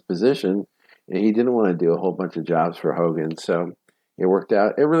protective of his position, and he didn't want to do a whole bunch of jobs for Hogan. So it worked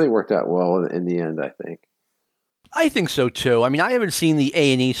out. It really worked out well in the end, I think. I think so, too. I mean, I haven't seen the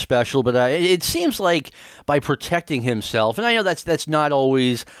A&E special, but it seems like by protecting himself, and I know that's not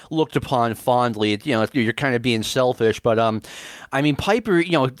always looked upon fondly, you're kind of being selfish, but, I mean, Piper,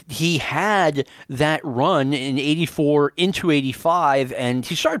 he had that run in 84 into 85, and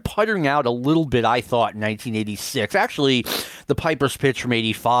he started puttering out a little bit, I thought, in 1986. Actually, the Piper's pitch from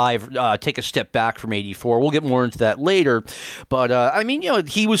 85, take a step back from 84. We'll get more into that later, but, I mean,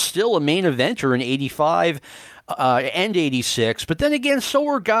 he was still a main eventer in 85, and 86, but then again, so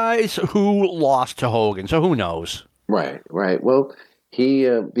were guys who lost to Hogan, so who knows? Right. Well, he,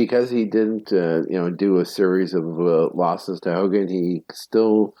 because he didn't, do a series of losses to Hogan, he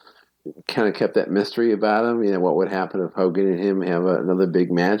still kind of kept that mystery about him, what would happen if Hogan and him have another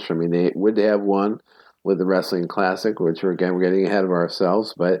big match. I mean, they would have one with the Wrestling Classic, which we're getting ahead of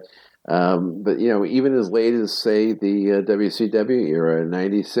ourselves, but even as late as, say, the WCW era in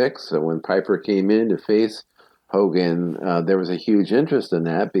 96, when Piper came in to face Hogan, there was a huge interest in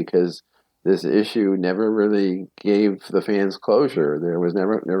that because this issue never really gave the fans closure. There was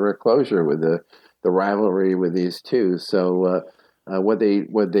never a closure with the rivalry with these two. So what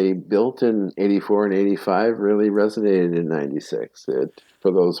they built in 84 and 85 really resonated in 96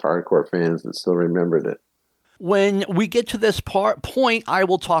 for those hardcore fans that still remembered it. When we get to this point, I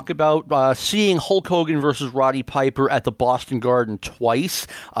will talk about seeing Hulk Hogan versus Roddy Piper at the Boston Garden twice.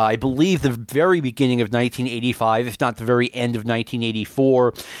 I believe the very beginning of 1985, if not the very end of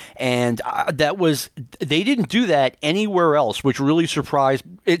 1984. And they didn't do that anywhere else, which really surprised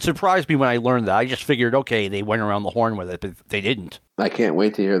me when I learned that. I just figured, okay, they went around the horn with it, but they didn't. I can't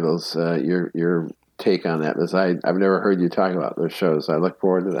wait to hear those your take on that, because I've never heard you talk about those shows. I look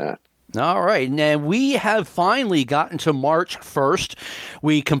forward to that. All right, now we have finally gotten to March 1st.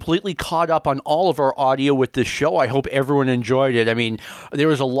 We completely caught up on all of our audio with this show. I hope everyone enjoyed it. I mean, there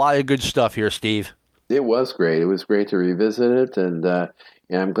was a lot of good stuff here, Steve. It was great. It was great to revisit it, and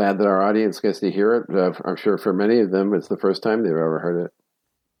I'm glad that our audience gets to hear it. I'm sure for many of them, it's the first time they've ever heard it.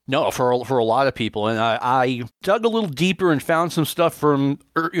 No, for a lot of people, and I dug a little deeper and found some stuff from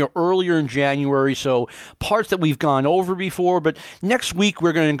earlier in January, so parts that we've gone over before, but next week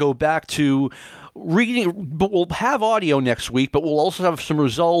we're going to go back to reading, but we'll have audio next week, but we'll also have some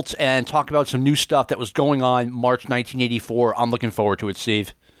results and talk about some new stuff that was going on March 1984. I'm looking forward to it,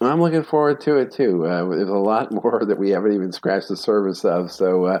 Steve. I'm looking forward to it, too. There's a lot more that we haven't even scratched the surface of.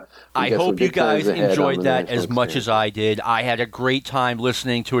 So I hope you guys enjoyed that as much as I did. I had a great time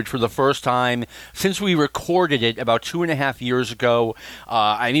listening to it for the first time since we recorded it about 2.5 years ago.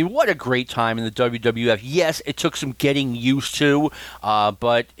 I mean, what a great time in the WWF. Yes, it took some getting used to,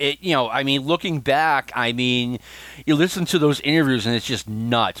 but looking back, you listen to those interviews and it's just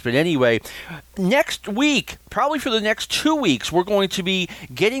nuts. But anyway, next week, probably for the next 2 weeks, we're going to be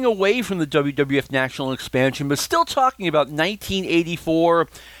getting away from the WWF National Expansion, but still talking about 1984.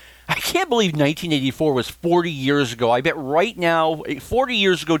 I can't believe 1984 was 40 years ago. I bet right now, 40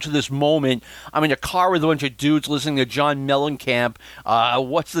 years ago to this moment, I'm in a car with a bunch of dudes listening to John Mellencamp.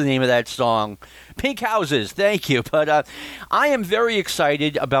 What's the name of that song? Pink Houses, thank you. But I am very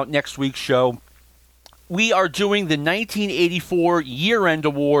excited about next week's show. We are doing the 1984 year-end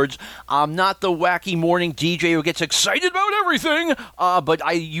awards. I'm not the wacky morning DJ who gets excited about everything, but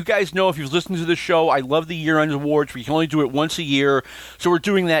you guys know if you've listened to the show, I love the year-end awards. We can only do it once a year, so we're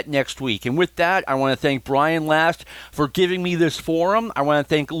doing that next week. And with that, I want to thank Brian Last for giving me this forum. I want to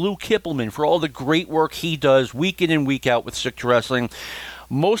thank Lou Kippelman for all the great work he does week in and week out with Sick to Wrestling.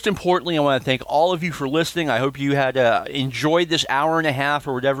 Most importantly, I want to thank all of you for listening. I hope you had enjoyed this hour and a half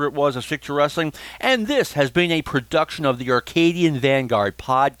or whatever it was of Stick to Wrestling. And this has been a production of the Arcadian Vanguard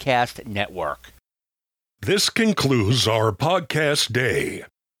Podcast Network. This concludes our podcast day.